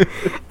on.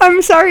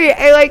 I'm sorry.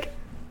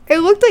 It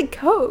looked like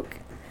Coke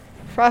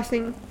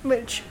frosting,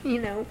 which, you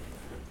know,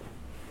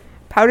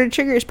 powdered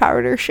sugar is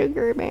powdered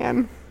sugar,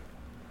 man.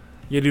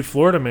 Yeah, dude,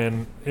 Florida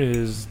man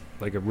is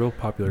like a real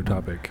popular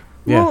topic.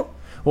 Yeah.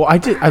 Well,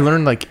 I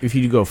learned, like, if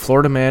you go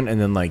Florida man and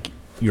then, like,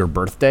 your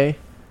birthday,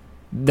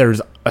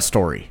 there's a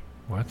story.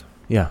 What?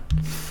 Yeah.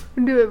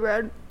 Do it,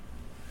 Brad.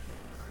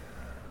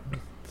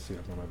 Let's see,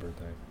 on my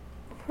birthday.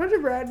 What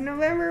it, Brad?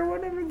 November,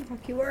 whatever the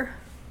fuck you are.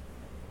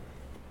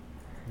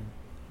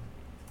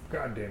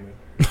 God damn it.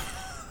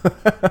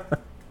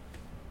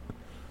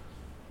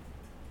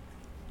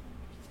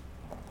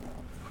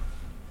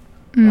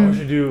 I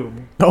should do.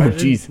 Oh, imagine-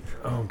 jeez.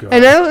 Oh, God.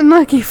 An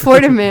unlucky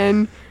Florida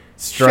man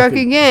struck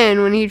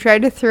again when he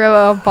tried to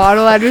throw a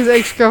bottle at his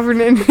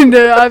ex-girlfriend and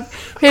ended up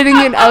hitting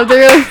an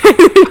elderly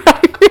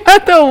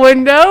at the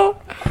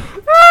window.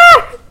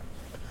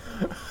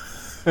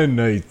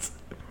 Nice.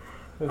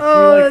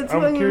 Oh, that's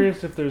I'm funny.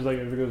 curious if there's like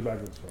if it goes back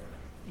this far.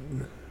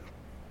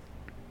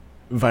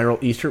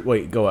 Viral Easter.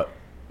 Wait, go up.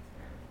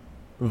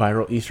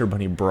 Viral Easter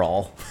Bunny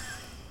brawl.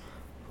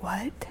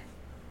 What?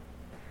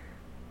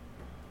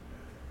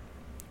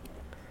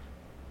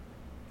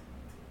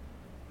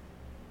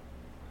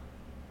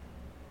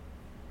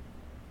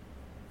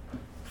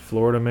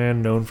 Florida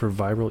man known for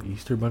viral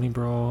Easter bunny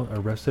brawl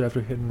arrested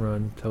after hit and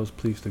run tells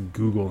police to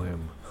Google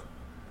him.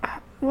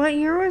 What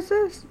year was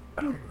this?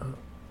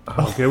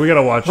 Okay, we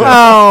gotta watch it.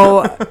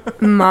 Oh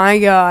my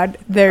God!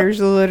 There's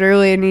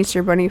literally an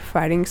Easter bunny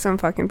fighting some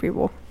fucking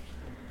people.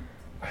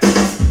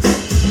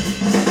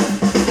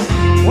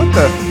 What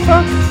the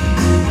fuck?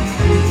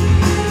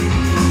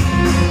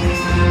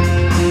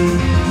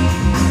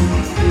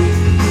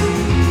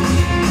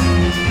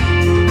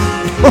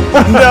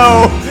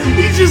 No,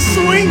 he's just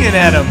swinging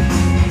at him.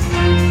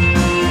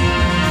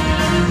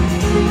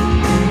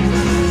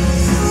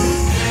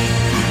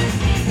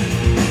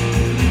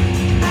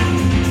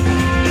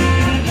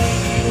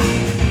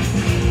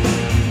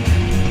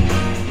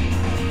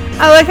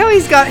 I like how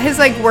he's got his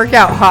like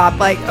workout hop.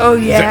 Like, oh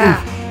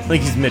yeah.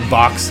 Like he's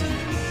mid-box.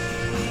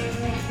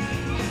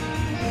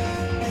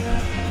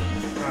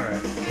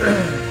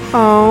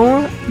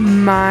 Oh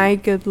my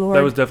good lord.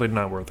 That was definitely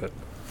not worth it.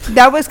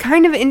 That was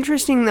kind of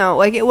interesting though.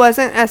 Like it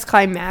wasn't as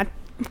climactic.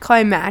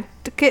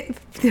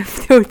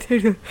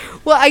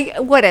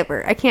 Well,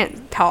 whatever. I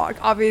can't talk.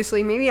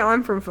 Obviously, maybe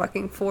I'm from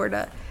fucking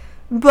Florida,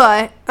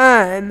 but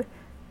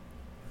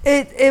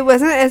it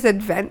wasn't as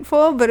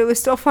eventful. But it was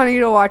still funny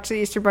to watch the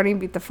Easter Bunny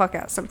beat the fuck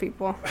out of some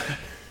people.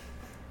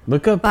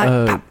 Look up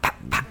Like,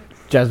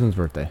 Jasmine's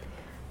birthday.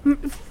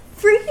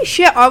 Freaky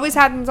shit always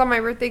happens on my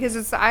birthday because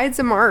it's the Ides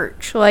of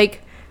March.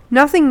 Like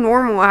nothing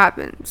normal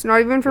happens. Not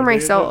even for What day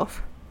is it?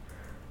 myself.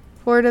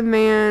 Florida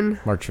man.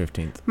 March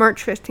 15th.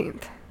 March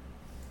 15th.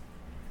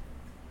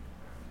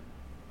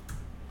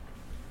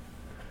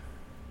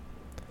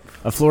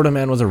 A Florida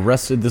man was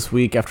arrested this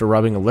week after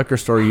robbing a liquor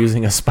store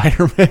using a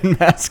Spider-Man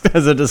mask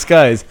as a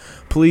disguise.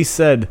 Police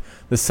said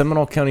the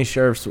Seminole County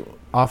Sheriff's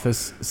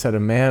Office said a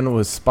man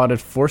was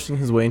spotted forcing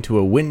his way into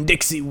a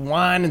Winn-Dixie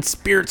wine and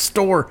spirit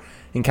store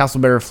in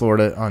Castleberry,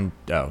 Florida on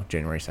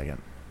January 2nd.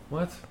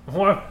 What?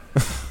 What?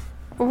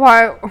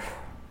 Why?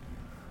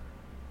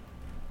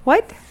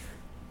 What?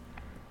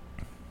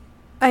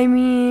 I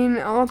mean,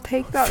 I'll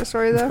take that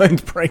story though.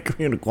 Finds bright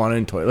green iguana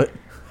in toilet.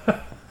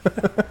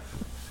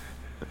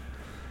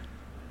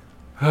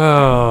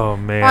 Oh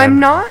man. I'm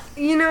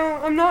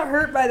not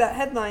hurt by that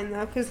headline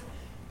though, because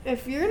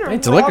if you're gonna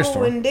It's a liquor rob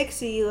store.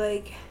 Winn-Dixie,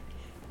 like,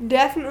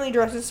 definitely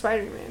dress as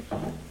Spider-Man.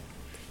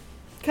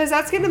 Because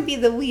that's gonna be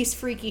the least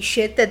freaky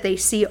shit that they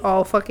see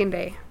all fucking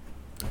day.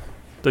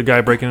 The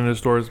guy breaking into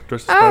stores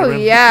dressed as Oh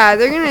Spider-Man? yeah,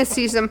 they're gonna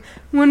see some.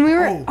 When we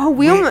were,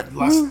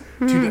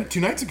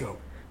 Two nights ago,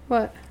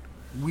 what?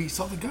 we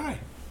saw the guy,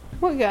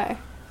 What guy?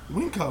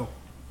 Winco.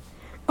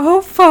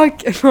 Oh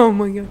fuck! Oh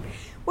my god.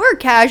 We're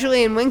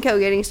casually in Winco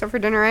getting stuff for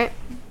dinner, right?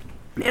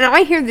 And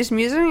I hear this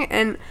music,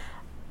 and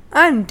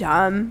I'm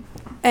dumb.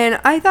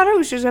 And I thought it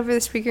was just over the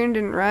speaker and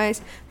didn't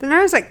realize. Then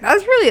I was like,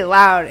 that's really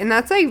loud, and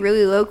that's like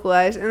really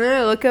localized. And then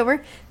I look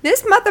over.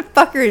 This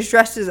motherfucker is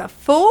dressed as a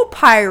full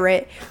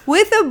pirate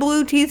with a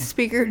Bluetooth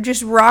speaker,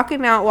 just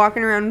rocking out,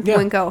 walking around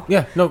Winco.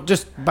 Yeah, no,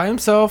 just by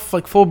himself,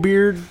 like full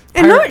beard.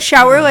 And not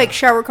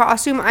shower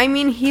costume. I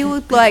mean, he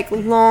looked like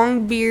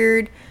long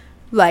beard,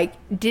 like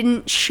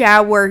didn't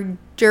shower,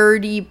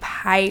 dirty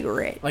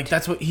pirate. Like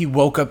that's what he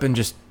woke up and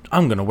just,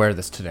 I'm gonna wear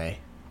this today.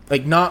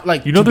 Like not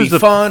like You know to be there's a-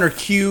 fun or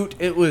cute.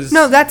 It was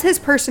No, that's his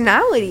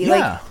personality. Yeah.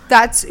 Like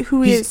that's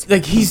who he is.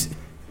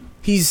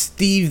 He's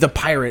Steve the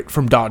pirate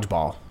from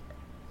Dodgeball.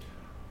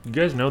 You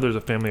guys know there's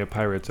a family of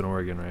pirates in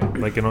Oregon, right?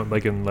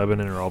 Like in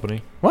Lebanon or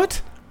Albany.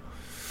 What?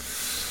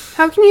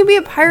 How can you be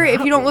a pirate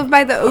if you don't live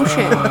by the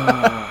ocean?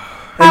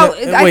 How?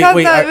 I thought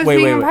that was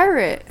being a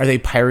pirate. Are they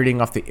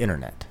pirating off the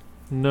internet?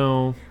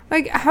 No.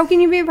 Like, how can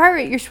you be a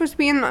pirate? You're supposed to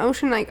be in the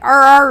ocean, like,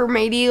 RR,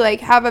 matey,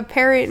 like, have a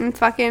parrot and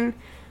fucking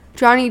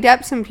Johnny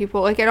Depp some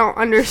people. Like, I don't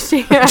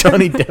understand.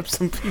 Johnny Depp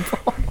some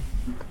people.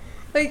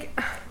 Like,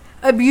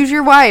 abuse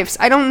your wives.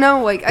 I don't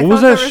know. Like, I What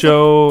was thought that there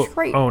show? a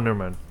trait. Oh, never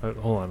mind.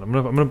 Hold on. I'm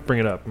gonna bring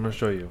it up. I'm gonna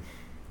show you.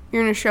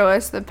 You're gonna show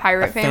us the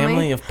pirate A family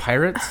family? of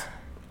pirates?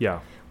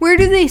 Yeah. Where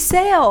do they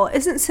sail?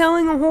 Isn't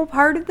sailing a whole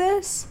part of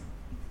this?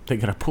 They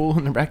got a pool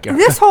in their backyard.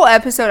 This whole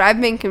episode, I've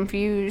been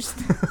confused.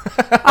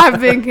 I've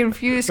been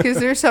confused because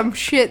there's some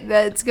shit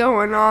that's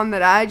going on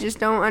that I just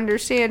don't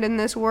understand in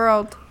this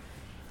world.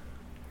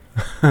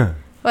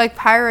 Like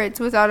pirates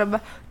without a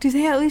boat. Do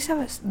they at least have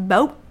a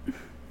boat?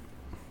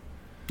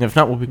 If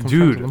not, we'll become friends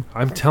with Dude, them.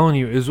 I'm telling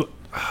you,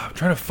 I'm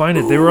trying to find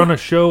it. They were on a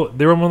show.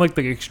 They were on one of, like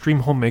the extreme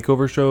home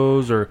makeover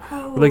shows, or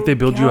like they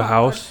build you a God.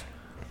 house.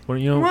 Well,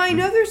 you know. Well, I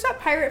know there's that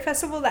pirate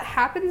festival that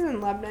happens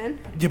in Lebanon.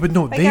 Yeah, but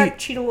no, Like they at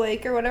Cheetah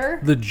Lake or whatever.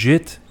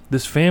 legit.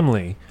 This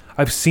family,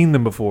 I've seen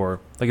them before,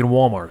 like in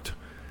Walmart.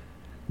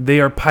 They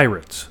are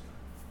pirates.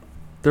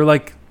 They're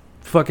like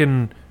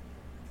fucking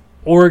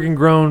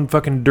Oregon-grown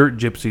fucking dirt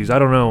gypsies. I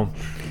don't know.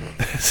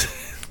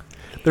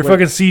 They're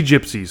fucking sea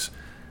gypsies.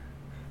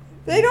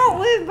 They don't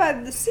live by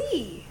the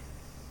sea.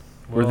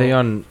 Were they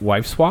on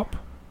Wife Swap?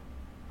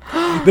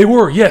 They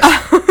were, yes.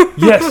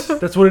 Yes,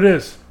 that's what it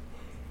is.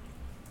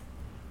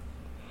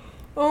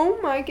 Oh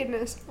my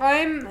goodness.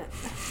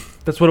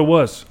 That's what it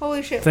was.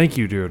 Holy shit. Thank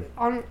you, dude.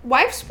 On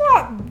Wife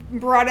Swap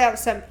brought out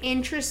some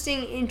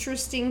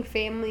interesting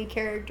family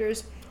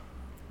characters.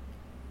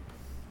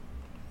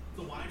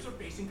 The wives are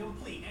facing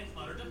complete and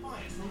utter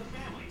defiance from the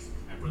families,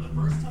 and for the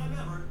first time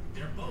ever,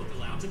 they're both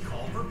allowed to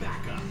call for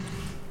backup.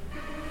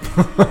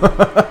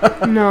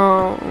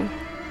 No.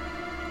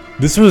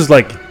 This was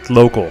like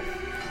local. All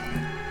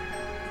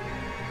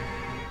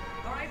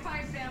right,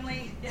 fine,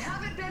 family. You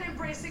haven't been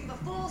embracing the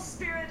full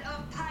spirit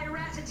of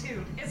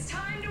piratitude. It's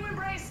time to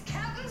embrace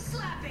Captain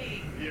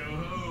Slappy.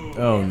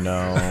 Oh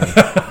no.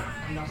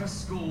 Enough not a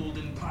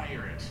scolding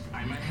pirate.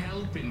 I'm a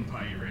helping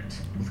pirate.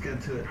 Let's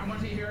get to it. I want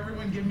to hear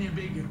everyone give me a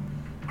big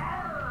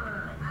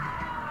arr,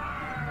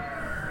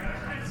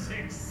 arr. That's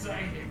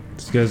exciting.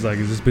 This guy's like,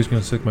 is this bitch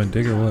gonna suck my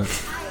dick or what?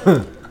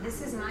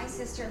 This is my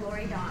sister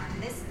Lori Dawn.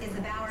 This is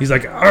the Bower. He's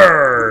like,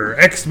 arr,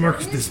 X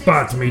marks the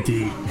spot,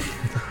 matey.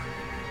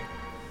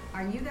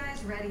 Are you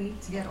guys ready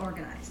to get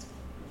organized?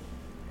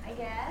 I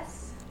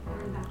guess.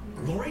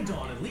 Lori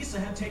Dawn and Lisa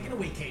have taken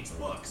away Kate's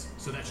books,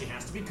 so that she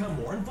has to become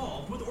more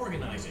involved with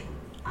organizing.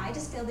 I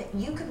just feel that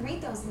you could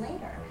read those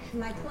later.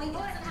 My point is.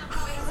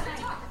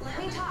 Let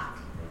me talk.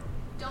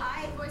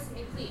 Don't voice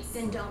me, please.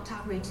 Then don't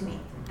talk rude to me.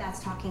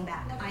 That's talking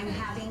back. I'm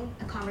having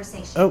a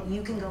conversation. Oh.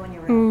 You can go in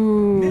your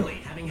room. Millie,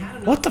 having had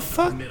enough What the of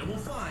fuck? formidable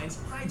fines,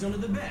 hides under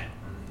the bed.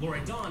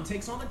 Lori Dawn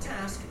takes on the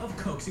task of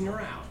coaxing her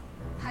out.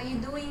 How you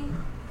doing?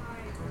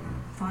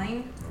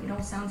 Fine. You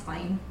don't sound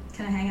fine.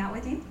 Can I hang out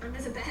with you?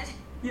 Under the bed?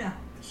 Yeah.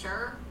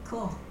 Sure.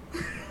 Cool.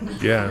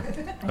 Yeah,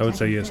 I would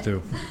say yes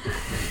too.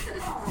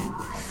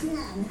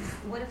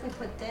 What if we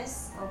put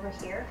this over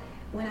here?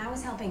 When I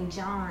was helping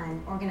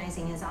John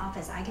organizing his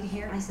office, I could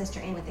hear my sister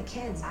in with the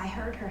kids. I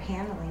heard her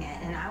handling it,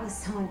 and I was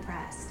so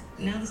impressed.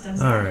 Now this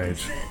doesn't All sound like right.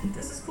 it's fit.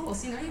 This is cool.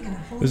 See, now you can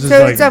have full. This is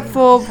So like, it's a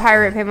full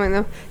pirate family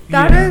though.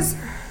 That Yeah. is.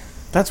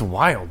 That's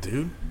wild,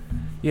 dude.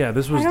 yeah,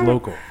 this was I don't-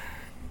 local.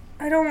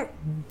 I don't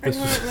This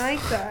was-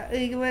 like that.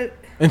 Like, what?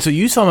 And so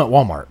you saw them at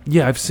Walmart.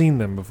 Yeah, I've seen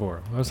them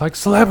before. I was like,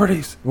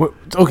 celebrities.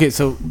 Okay,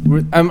 so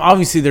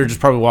obviously they're just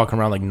probably walking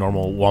around like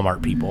normal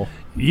Walmart people.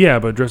 Yeah,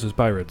 but dressed as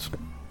pirates.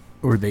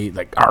 Or they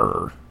like,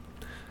 arr.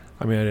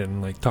 I mean, I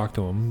didn't like talk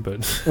to them,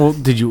 but Well,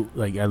 did you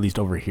like at least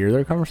overhear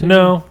their conversation?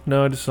 no,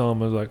 I just saw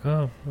them. I was like,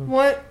 oh,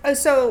 What?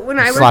 So when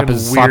I Slap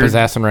worked, slap his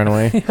ass and ran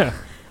away. yeah.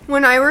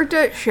 when I worked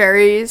at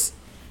Sherry's,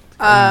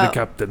 I'm the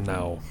captain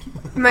now.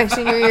 my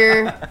senior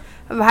year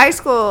of high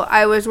school,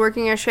 I was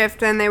working a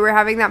shift and they were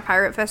having that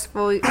pirate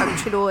festival up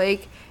Cheadle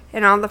Lake,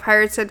 and all the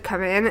pirates had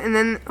come in, and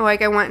then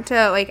like I went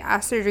to like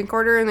ask their drink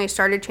order and they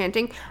started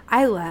chanting.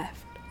 I left.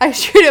 I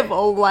should have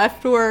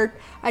left work.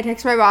 I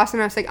texted my boss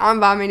and I was like, I'm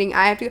vomiting.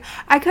 I have to go.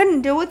 I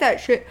couldn't deal with that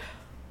shit.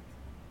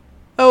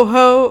 Oh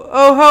ho,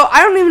 oh ho.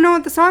 I don't even know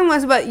what the song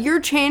was, but you're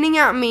chanting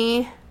at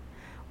me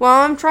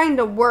while I'm trying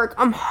to work.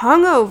 I'm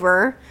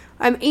hungover.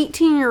 I'm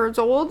 18 years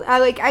old.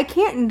 I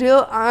can't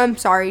deal. I'm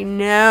sorry.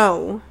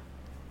 No.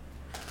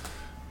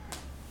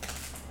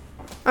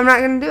 I'm not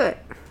going to do it.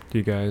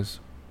 You guys,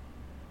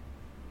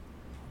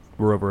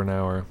 we're over an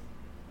hour.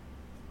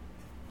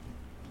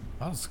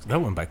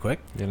 That went by quick.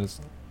 And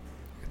it's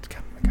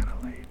kind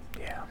of late.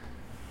 Yeah.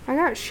 I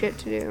got shit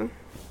to do.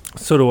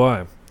 So do I. I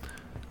have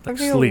Like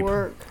to go sleep.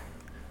 work.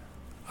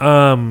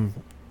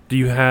 Do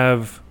you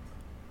have?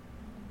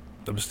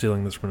 I'm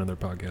stealing this from another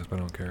podcast, but I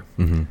don't care.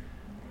 Mm-hmm.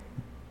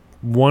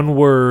 One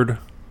word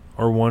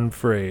or one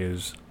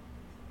phrase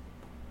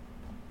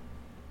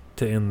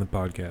to end the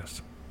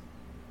podcast.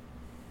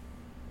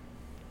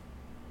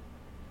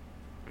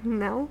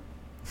 No.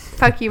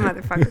 Fuck you,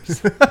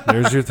 motherfuckers.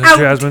 There's your Out.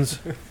 Jasmine's.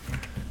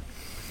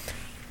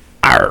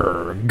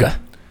 Arg.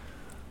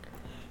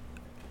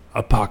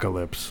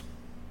 Apocalypse.